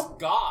Now, is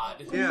God.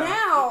 Yeah.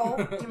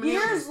 now,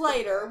 years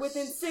later,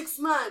 within 6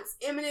 months,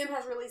 Eminem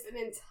has released an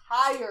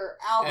entire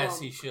album. As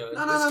he should.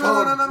 No, no, no,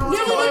 no, no, no, no, No, no, no, no. no,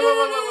 no,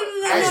 no,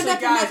 no, no, Actually,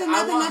 nothing, guys, nothing, I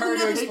nothing, want her nothing,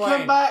 to nothing. He explain.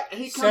 come back.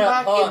 He come Shut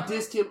back up. and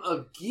dissed him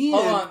again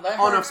Hold on, let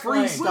on her a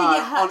explain. freestyle Will you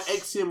on hush?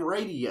 XM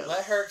Radio.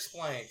 Let her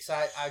explain,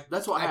 because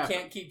That's what I happened.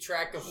 can't keep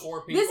track of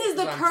 4 people. This is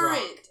the 'cause I'm current,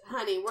 drunk.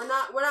 honey. We're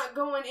not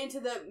going into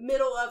the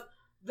middle of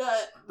the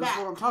That's back.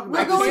 what I'm talking We're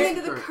about. going This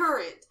into the is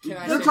current. Can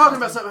I You're say talking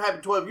about something? something that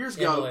happened 12 years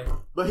ago, Emily,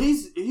 but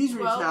he's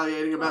Well,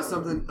 retaliating about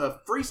something, a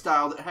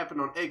freestyle that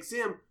happened on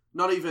XM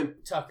not even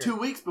Tucker. 2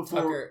 weeks before.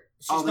 Tucker.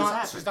 all She's this not.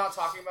 happened. She's not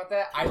talking about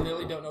that. I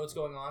literally don't know what's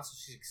going on, so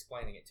she's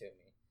explaining it to me.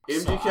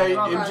 MGK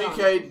So,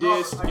 MGK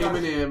dissed I got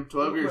you. Eminem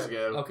 12 years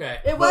Real ago. Okay.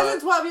 It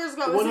wasn't 12 years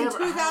ago. It was in Whatever.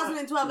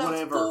 2012. That was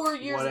Whatever. 4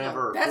 years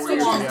Whatever. ago. That's 4 a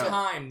years long ago.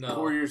 time, though.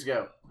 4 years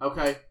ago.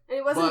 Okay. And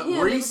it wasn't But him.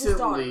 It was his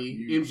daughter.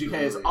 recently,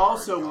 MGK has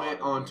also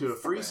went on to a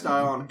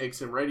freestyle on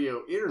XM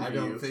Radio I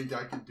don't interview think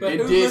I could do But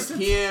and it. who dissed listens-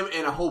 him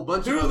and a whole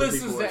bunch Who of other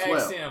listens people to as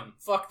well. XM?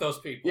 Fuck those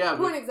people. Yeah,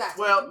 Point but,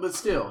 exactly. well, but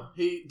still,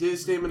 he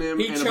dissed Eminem.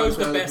 He and a chose bunch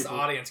the of other best people.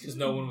 audience because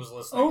no one was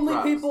listening. Only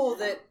Right. people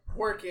that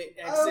work at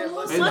XM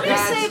listen. And Let me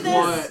that's say this.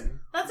 what-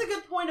 That's a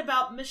good point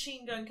about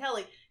Machine Gun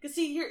Kelly. Because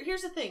see,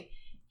 here's the thing.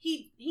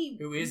 He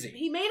Who is he?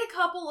 He made a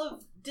couple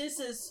of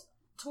disses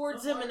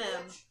towards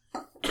Eminem,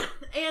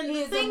 and He the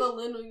is thing,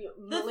 the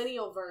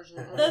millennial version.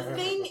 of the it.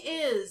 thing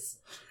is,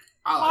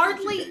 I like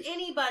hardly MGK.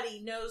 anybody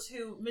knows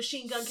who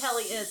Machine Gun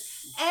Kelly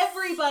is.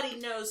 Everybody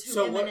knows who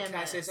So Eminem what? Can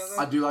I say is. something?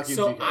 I do like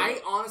So MGK.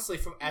 I honestly,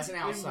 as an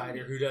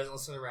outsider who doesn't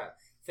listen to rap,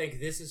 think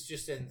this is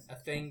just a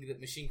thing that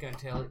Machine Gun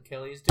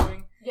Kelly is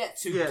doing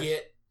Yes. to Yes.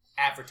 get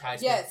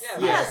advertisements. Yes.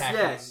 about Yes, attacking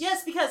yes. him.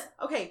 Yes, because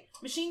okay,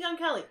 Machine Gun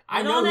Kelly. I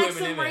went know on who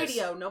XM Eminem is.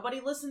 Radio.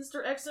 Nobody listens to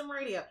XM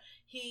Radio.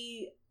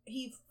 He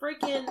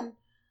freaking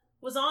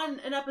was on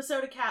an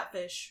episode of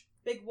Catfish.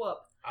 Big whoop.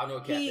 I don't know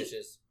what He- Catfish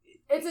is.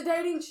 It's a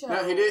dating show.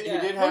 No, he did. Yeah.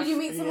 He did Where have. you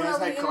meet he someone has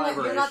over the had internet.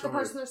 You're not the collaboration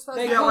person they're supposed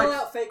They to Yeah, call like-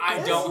 out fake. I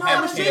This don't is have not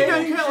a Machine dating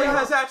Gun show. Kelly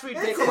has actually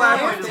It's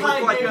collaborated an with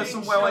like anti-dating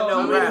some show. well-known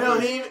I mean, hell,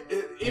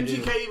 rappers.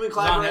 MGK even on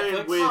collaborated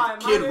Netflix? with Hi, my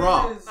Kid name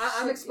Rock. is-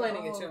 I'm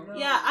explaining it to him.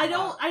 Yeah, I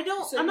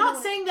don't. So I'm you not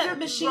don't- saying that Yeah,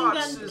 Machine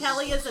Rock's Gun is-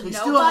 Kelly is a He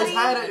still has nobody.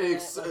 had a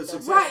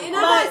success. Right, and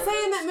I'm But- not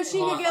saying that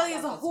Machine Gun Kelly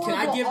is a horrible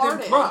Can I give them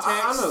artist. Right,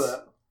 context? I know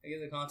that. I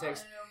give the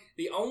context.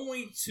 The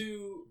only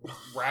two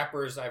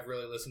rappers I've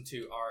really listened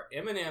to are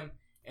Eminem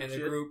and the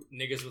Shit. group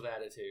Niggas with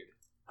Attitude.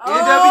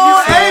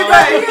 NWA,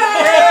 baby!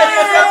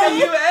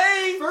 NWA!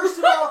 NWA! First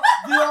of all,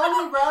 the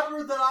only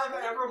rapper that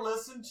I've ever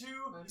listened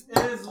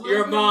to is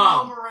Your Lin-Manuel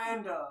mom.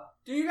 Miranda.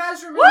 Do you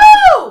guys remember?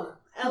 Woo!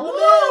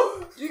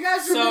 Element. Do you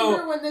guys So,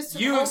 remember when this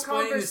You whole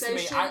explain this to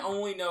me. conversation? I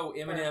only know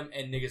Eminem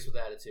and niggas with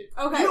attitude.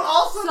 Okay. You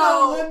also so,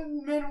 know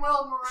Lin-Manuel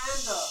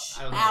Miranda.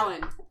 I don't know.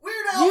 Alan,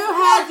 Weird you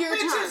had your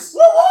turn.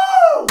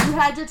 Woo-woo! You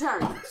had your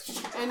turn.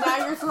 And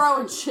now you're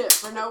throwing shit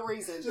for no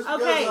reason.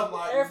 Okay.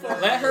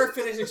 Let her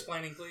finish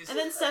explaining, please. And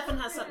then Stefan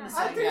has something to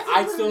say. Yeah,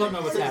 I still don't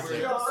know what's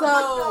happening.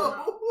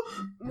 So,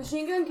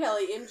 Machine Gun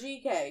Kelly,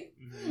 MGK,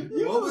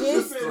 What was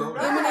dissed this from?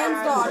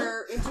 Eminem's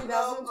daughter in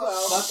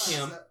 2012. Fuck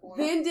him.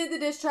 Then did the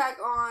diss track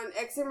on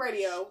XM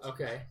Radio.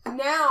 Okay.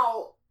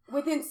 Now,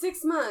 within 6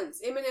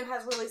 months, Eminem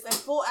has released a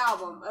full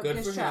album of Good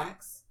diss for him.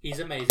 tracks. He's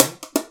amazing.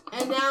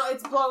 And now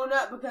it's blown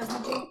up because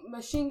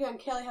Machine Gun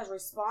Kelly has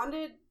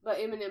responded, but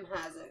Eminem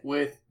hasn't.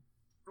 With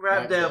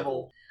Rap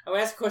Devil. I'm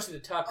gonna ask a question to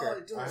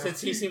Tucker,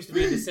 since he seems to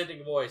be a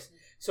dissenting voice.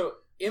 So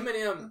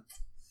Eminem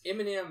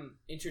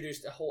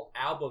introduced a whole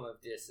album of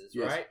disses,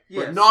 yes. right?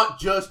 But not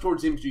just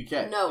towards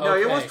MGK. No. No,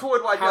 it was Okay.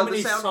 toward like How the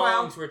many SoundCloud.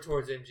 songs were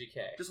towards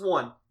MGK? Just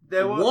one.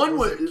 There was One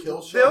Was was it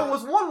Kill Shot? there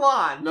was one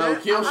line. no There-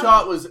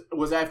 Killshot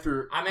was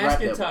after. I'm Rap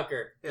asking Devil.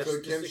 Tucker. Yes. So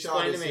Just Kim explain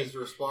Shot to is me. his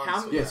response.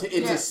 How- to Yes, that. it's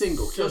a Yes.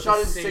 single. So it's Killshot a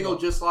is a single, single.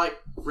 just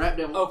like Rap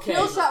Devil. Okay.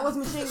 Killshot was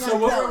Machine Gun So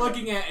what Kelly. we're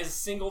looking at is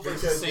single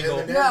versus Because single.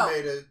 Eminem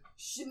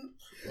No.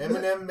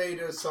 Eminem made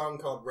a song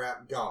called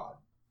Rap God.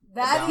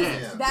 That is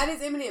Yes. that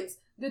is Eminem's.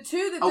 The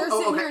two that Oh, they're oh,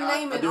 sitting okay, here I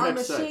naming do are have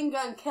to say. Machine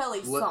Gun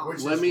Kelly Let- songs.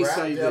 Which Let is me Rap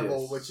say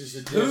Devil, this. which is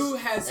a diss Who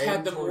has had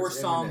aimed the more towards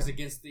songs Eminem.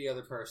 against the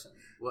other person?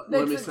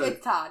 Let me say.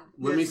 It's Todd.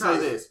 Let me say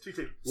this.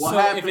 2-2. What so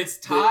happened? if it's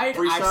the tied, I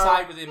freestyle-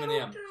 side with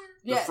Eminem.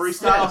 Yes. The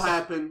freestyle Yes.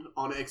 happened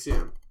on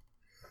XM.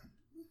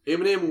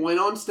 Eminem went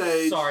on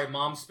stage. Sorry,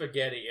 Mom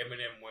Spaghetti.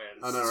 Eminem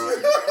wins. I know,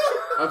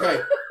 right?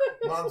 Okay.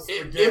 Mom's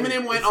spaghetti,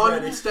 Eminem went it's on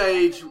ready.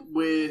 stage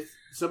with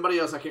somebody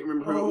else. I can't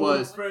remember who it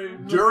was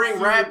during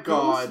Rap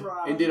God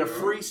and did a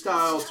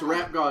freestyle to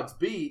Rap God's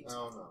beat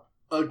Oh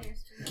no.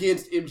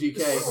 against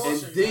MGK,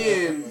 and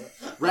then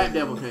Rap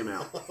Devil came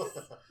out.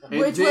 And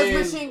Which then,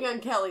 was Machine Gun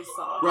Kelly's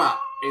song. right,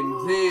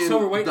 and then So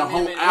we're waiting the on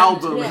whole Eminem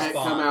album to had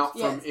respond. come out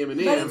Yes. from But it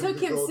Eminem. took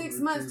him 6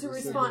 months to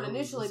respond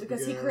initially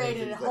because he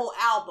created a whole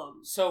album.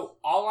 So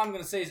all I'm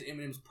gonna say is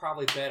Eminem's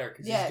probably better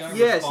because Yes. he's gonna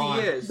Yes,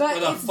 respond he is. But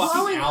with a it's fucking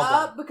blowing album.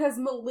 up because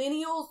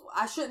millennials,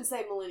 I shouldn't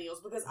say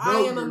millennials because I No,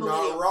 am a you're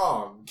millennial. not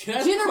wrong. Can I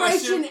ask a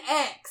Generation question?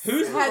 X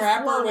Who's the has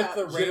rapper blown with up.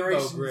 the rainbow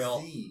Generation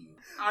grill? Z.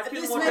 I can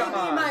This look may be up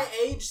mine. my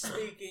age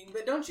speaking,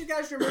 but don't you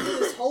guys remember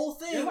this whole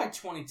You're thing? like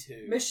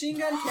 22. Machine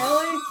Gun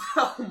Kelly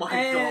Oh my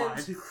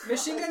and god.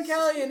 Machine Gun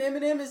Kelly and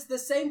Eminem is the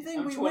same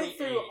thing I'm we went 28.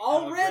 through I'm a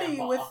already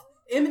grandpa. with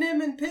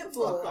Eminem and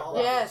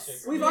Pitbull.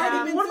 Yes. We've Yeah.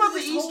 already been What through about the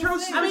this East whole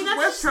Coast thing. I mean, that's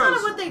West just kind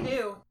of Coast. what they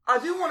do. I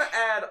do want to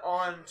add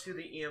on to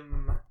the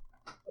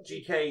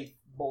MGK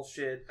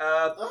bullshit.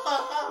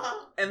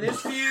 And this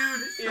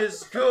feud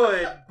is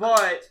good,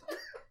 but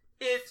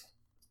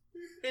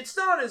it's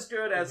not as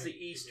good as the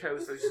East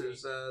Coast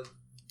versus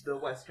the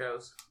West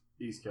Coast.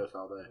 East Coast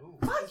all day.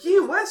 Fuck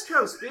you, West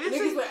Coast, bitch.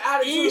 Niggas with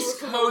attitude East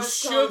from Coast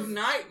West Suge Coast.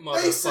 Knight,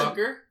 Mason.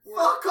 motherfucker.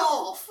 Fuck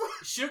off!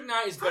 Suge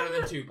Knight is better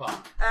than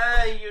Tupac.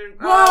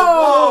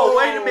 Whoa,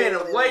 wait a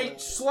minute.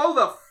 Wait, slow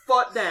the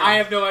fuck down. I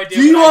have no idea.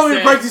 Do you what I want me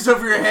to said. break this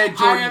over your head, I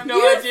Jordan? have no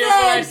You idea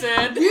what I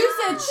said. You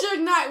said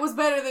Suge Knight was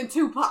better than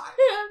Tupac.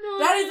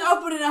 That is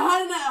opening a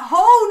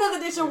whole nother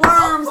dish of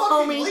worms,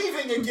 homie.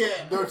 leaving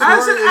again.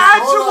 As an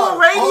actual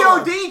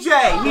radio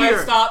DJ Wait,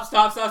 here. stop.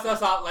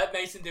 Let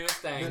Mason do his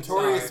thing.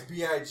 Notorious Sorry.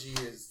 B.I.G.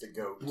 is the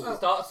goat.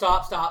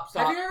 Stop.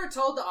 Have you ever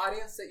told the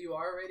audience that you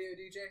are a radio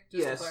DJ?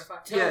 Just Yes. to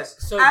clarify. Yes.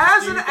 So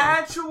As do an you think-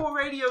 actual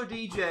radio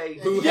DJ.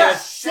 Who Yes,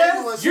 has-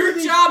 shameless. Your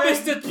Really job is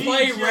fake to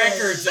play DJ.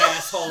 records,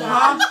 asshole.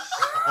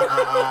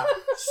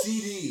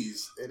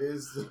 CDs. It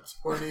is the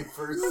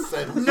 21st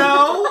century.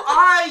 No,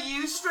 I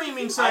use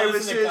streaming I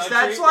was in the services. country,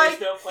 That's they like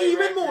still play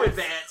even more records.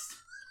 advanced.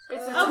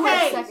 It's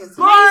Okay, 20 seconds.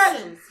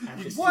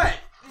 But what?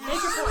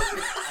 Make your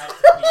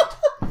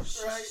point.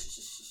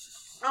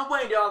 I'm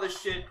waiting till all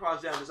this shit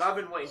quiets down because I've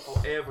been waiting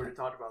forever to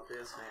talk about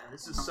this, man.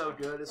 This is so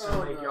good. This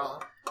will make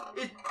y'all.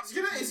 Is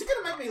he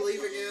gonna make me leave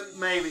again?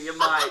 Maybe it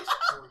might.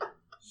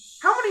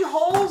 How many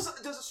holes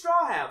does a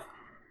straw have?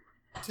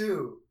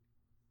 2.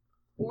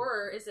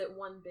 Or is it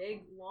one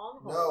big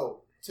long hole?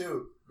 No,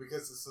 2.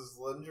 Because it's a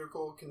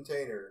cylindrical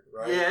container,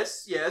 right?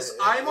 Yes. It-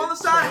 I'm on the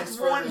side. It's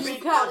one transfers-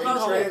 big cut fucking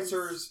both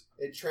hole.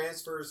 It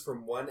transfers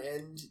from one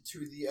end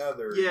to the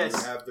other. Yes. You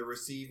have the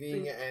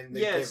receiving and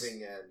the Yes.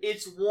 giving end.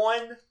 It's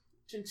one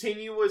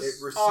continuous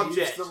It receives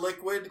object. the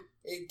liquid,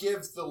 it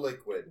gives the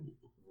liquid.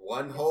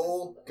 One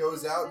hole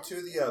goes out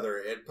to the other.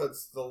 It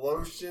puts the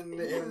lotion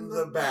in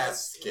the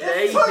basket.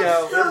 There you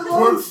go.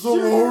 Puts the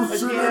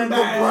lotion Again, in the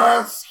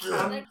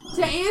basket.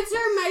 To answer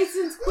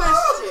Mason's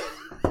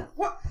question,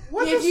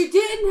 What if you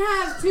didn't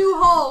have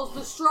 2 holes,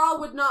 the straw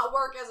would not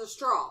work as a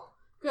straw.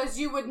 Because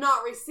you would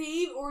not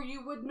receive or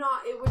it would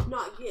not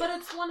give. But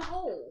it's one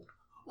hole.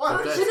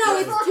 What? That's So no,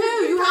 it's fucking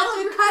 2. You have to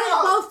figured cut it it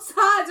out. both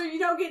sides or you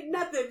don't get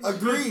nothing.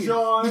 Agreed.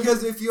 John.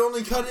 Because if you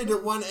only cut it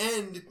at one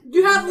end,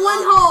 You have you're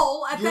one not-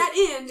 hole at you- that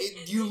end. You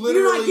You're not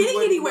literally getting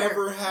would anywhere.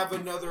 never have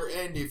another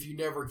end if you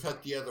never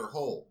cut the other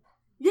hole.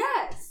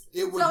 Yes.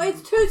 It would, So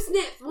it's 2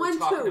 snips, We're 1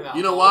 talking 2. about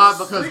You know why?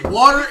 Because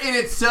water in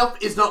itself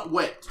is not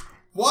wet.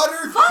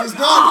 water Fuck does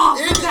not off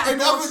in with that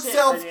and of bullshit.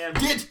 itself Yeah.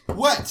 get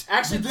wet.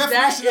 Actually, the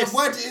definition that of is-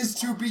 wet is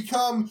to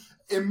become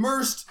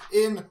immersed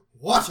in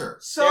water.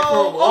 So,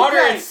 Therefore, water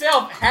okay.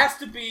 itself has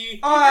to be,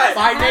 Alright.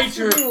 by It has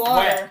to nature, be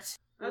water.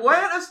 wet.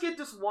 Let us get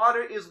this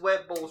water is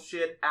wet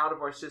bullshit out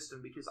of our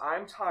system because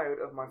I'm tired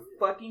of my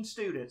fucking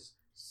students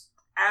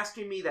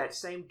asking me that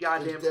same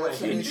goddamn The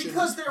question. definition-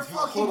 Because they're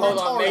fucking Hold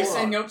on, retarded.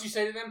 Mason, know what you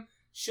say to them?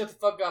 Shut the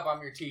fuck up,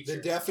 I'm your teacher.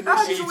 The definition.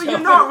 Actually, you're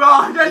not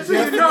wrong. The Actually,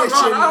 you're not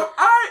definition- wrong.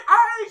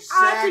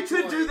 I actually could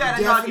Exactly. do that The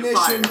and not get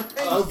definition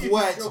fired. of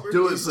wet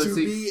Do it, is to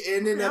pussy. be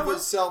in and of Yeah.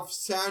 itself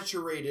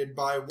saturated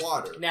by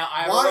water. Now,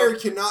 I have Water a,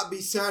 cannot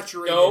be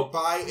saturated Nope.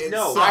 by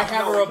itself. No. I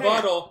have No, a it can't.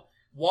 rebuttal.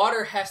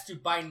 Water has to,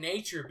 by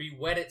nature, be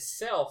wet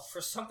itself for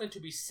something to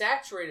be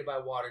saturated by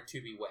water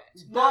to be wet.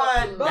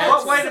 But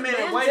That's wait a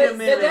minute. Wait The, a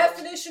minute. the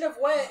definition of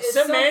wet is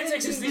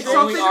Semantics something is to the be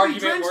only something to be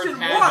argument drenched worth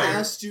in It water. having.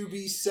 has to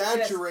be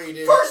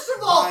saturated. First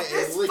of all, by a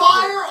it's liquid.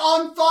 fire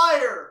on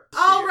fire.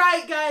 All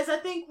right, guys. I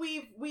think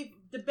we've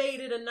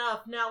debated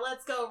enough. Now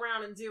let's go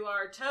around and do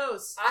our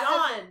toast. I have-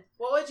 John,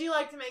 what would you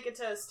like to make a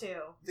toast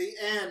to? The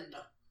end.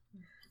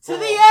 To the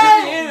To the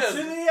end. end. To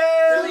the To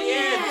end. the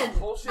end.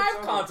 Bullshit's I've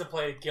over.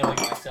 contemplated killing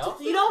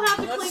myself. You don't have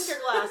to Let's- clink your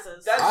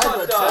glasses. That's I've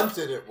fucked up.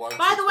 attempted it once.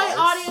 By or the way, twice.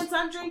 audience,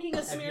 I'm drinking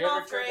a Have you ever Smirnoff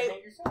tried to grape.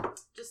 hang yourself?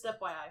 Just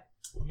FYI.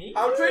 Me?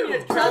 I'm drinking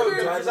it Tucker.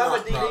 because I'm a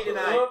DD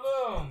tonight.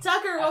 Boom.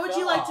 Tucker, I what would you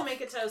fell like off. to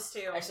make a toast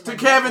to? Actually, To my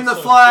Kevin neck the is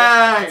so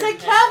flag. To thick.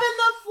 Kevin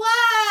the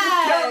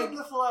flag. Kevin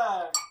the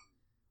flag.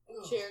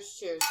 Cheers,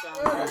 cheers,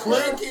 guys.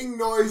 Clinking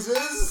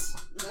noises.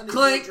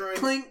 Clink,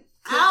 clink.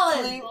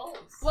 Alan,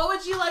 what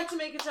would you like to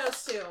make a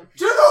toast to? To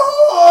the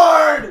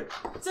Horde!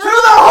 To To the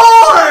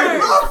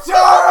Horde! Of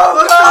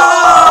Tarot!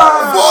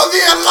 For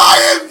the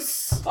Alliance!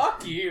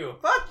 Fuck you.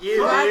 Fuck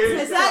you, That's dude.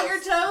 Is that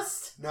your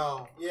toast?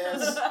 No.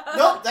 Yes.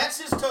 Nope, that's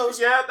his toast.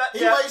 Yeah,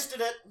 He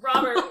wasted it.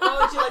 Robert,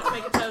 what would you like to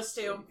make a toast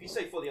to? If you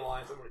say for the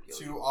Alliance, I'm gonna kill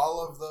you. To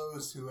all of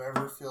those who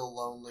ever feel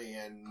lonely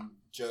and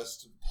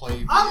just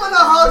play. I'm video gonna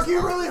hug games you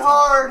all really the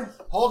hard.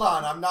 time. Hold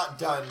on, I'm not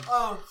done.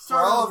 Oh, For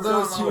all of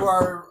those who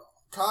are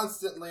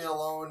constantly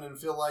alone and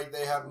feel like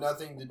they have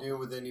nothing to do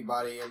with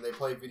anybody and they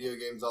play video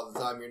games all the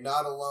time, you're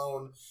not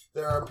alone.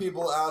 There are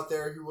people out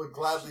there who would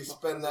gladly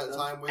spend that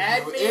time with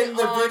Add you me in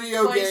the on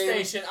video game.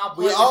 PlayStation. I'll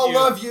play We with all you.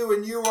 love you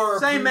and you are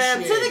Same,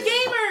 man. To the appreciated.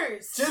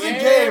 gamers! To the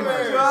Gamers.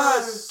 gamers. To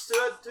us,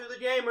 to the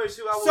gamers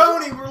who I will.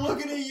 Sony, we're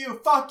looking at you.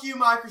 Fuck you,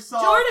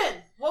 Microsoft.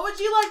 Jordan, what would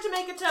you like to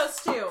make a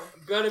toast to?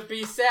 I'm gonna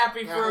be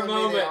sappy for a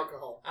moment.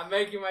 Alcohol. I'm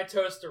making my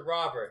toast to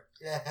Robert.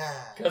 Yeah.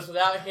 Because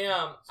without him,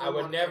 I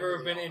would Someone never give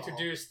have me been the alcohol.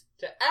 introduced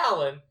to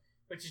Alan,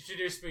 which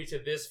introduced me to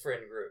this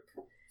friend group.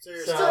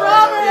 Seriously. So- To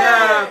Robert!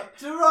 Yeah.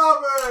 To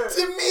Robert.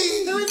 To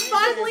me. Who has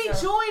finally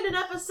joined an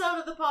episode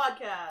of the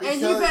podcast.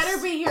 And you Because- better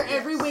be here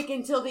every week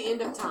until the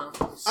end of time.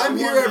 I'm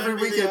here Someone every hand me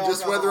the weekend,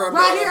 just alcohol. whether I'm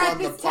Right not here at on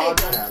the this table.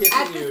 podcast.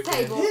 At you this again.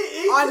 table. He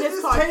eats On at this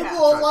this podcast.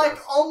 table like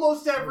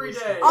almost every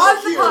day.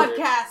 On the you.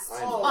 podcast.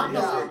 Oh,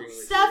 yeah.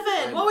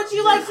 Stefan, what would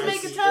you like to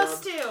make a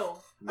toast to?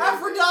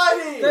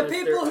 Aphrodite. The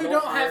people who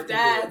don't have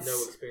dads. No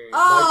experience.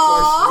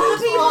 Aww.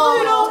 The people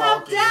who don't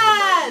have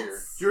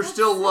dads. You're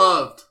still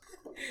loved.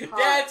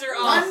 Dads are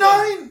I'm awesome.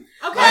 9.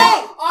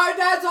 Okay. Our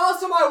dad's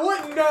awesome, I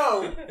wouldn't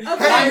know.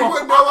 Hey, you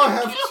wouldn't know I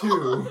have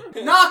two.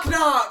 Knock,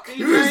 knock.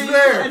 Who's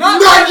there?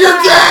 Not Not my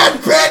your dad.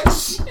 dad,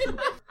 bitch!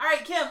 All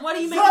right, Kim, what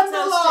do you make a toast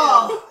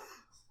Son-in-law. to?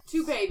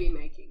 To baby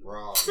making.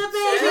 Wrong. To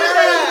baby.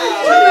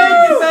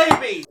 Yeah.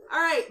 Baby. All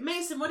right,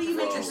 Mason, what do you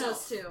make a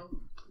toast to?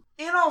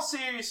 In all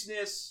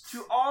seriousness,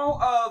 to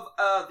all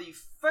of the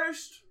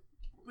first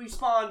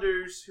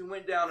responders who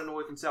went down in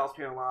North and South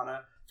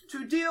Carolina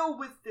to deal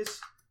with this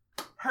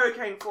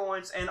Hurricane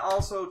Florence, and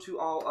also to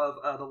all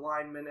of the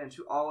linemen and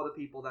to all of the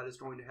people that is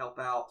going to help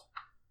out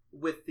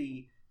with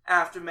the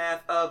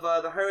aftermath of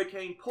the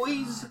hurricane,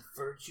 please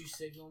Virtue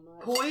signal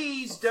night.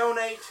 please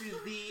donate to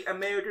the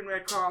American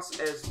Red Cross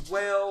as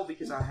well,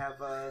 because I have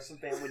some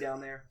family down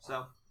there.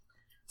 So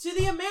To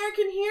the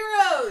American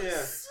heroes.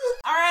 Yeah.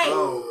 All right.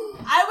 Oh.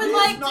 I would He's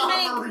like not to a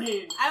make.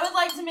 Marine. I would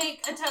like to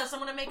make a toast. I'm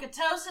going to make a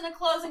toast and a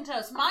closing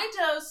toast. My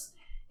toast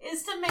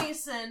is to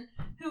Mason,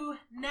 who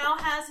now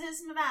has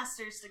his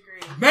master's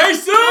degree.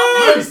 Mason!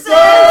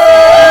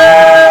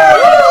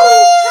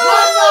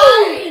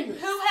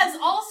 Who has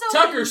also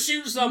Tucker, been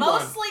shoot someone.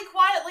 mostly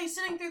quietly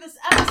sitting through this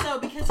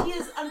episode because he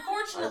is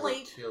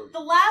unfortunately the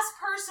last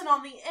person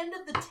on the end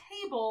of the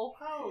table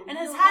and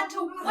has had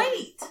to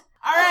wait.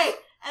 All right,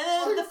 and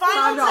then the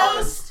final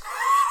toast.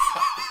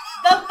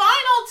 The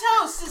final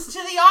toast is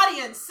to the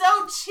audience.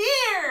 So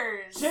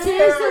cheers!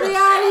 Cheers to the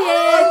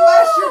audience.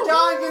 Unless you're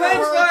dying in a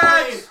Thanks,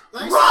 hurricane.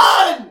 lads.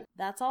 Run!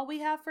 That's all we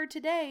have for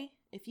today.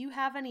 If you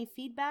have any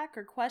feedback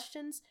or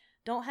questions,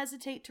 don't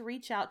hesitate to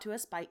reach out to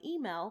us by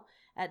email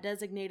at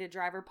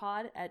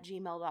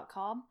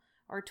designateddriverpod@gmail.com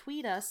or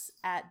tweet us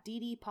at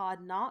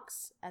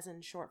ddpodknox, as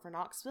in short for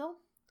Knoxville.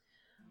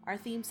 Our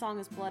theme song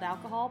is Blood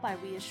Alcohol by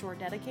We Assure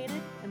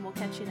Dedicated, and we'll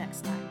catch you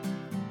next time.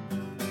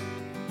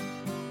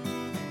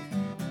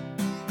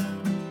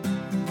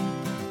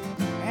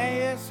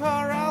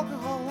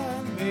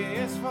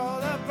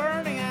 for the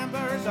burning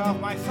embers of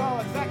my soul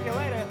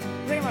ejaculated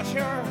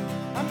premature.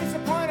 I'm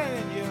disappointed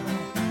in you.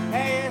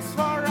 A is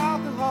for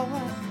alcohol,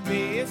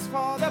 B is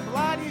for the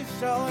blood you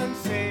stole, and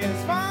C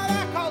is for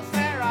the cold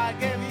stare I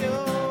give you.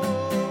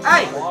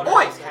 Hey, Water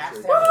boys! has to have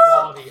the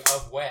quality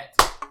of wet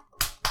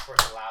before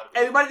it's allowed to be.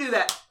 Everybody do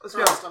that. Let's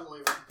go. Christ, I'm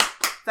leaving.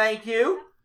 Thank you.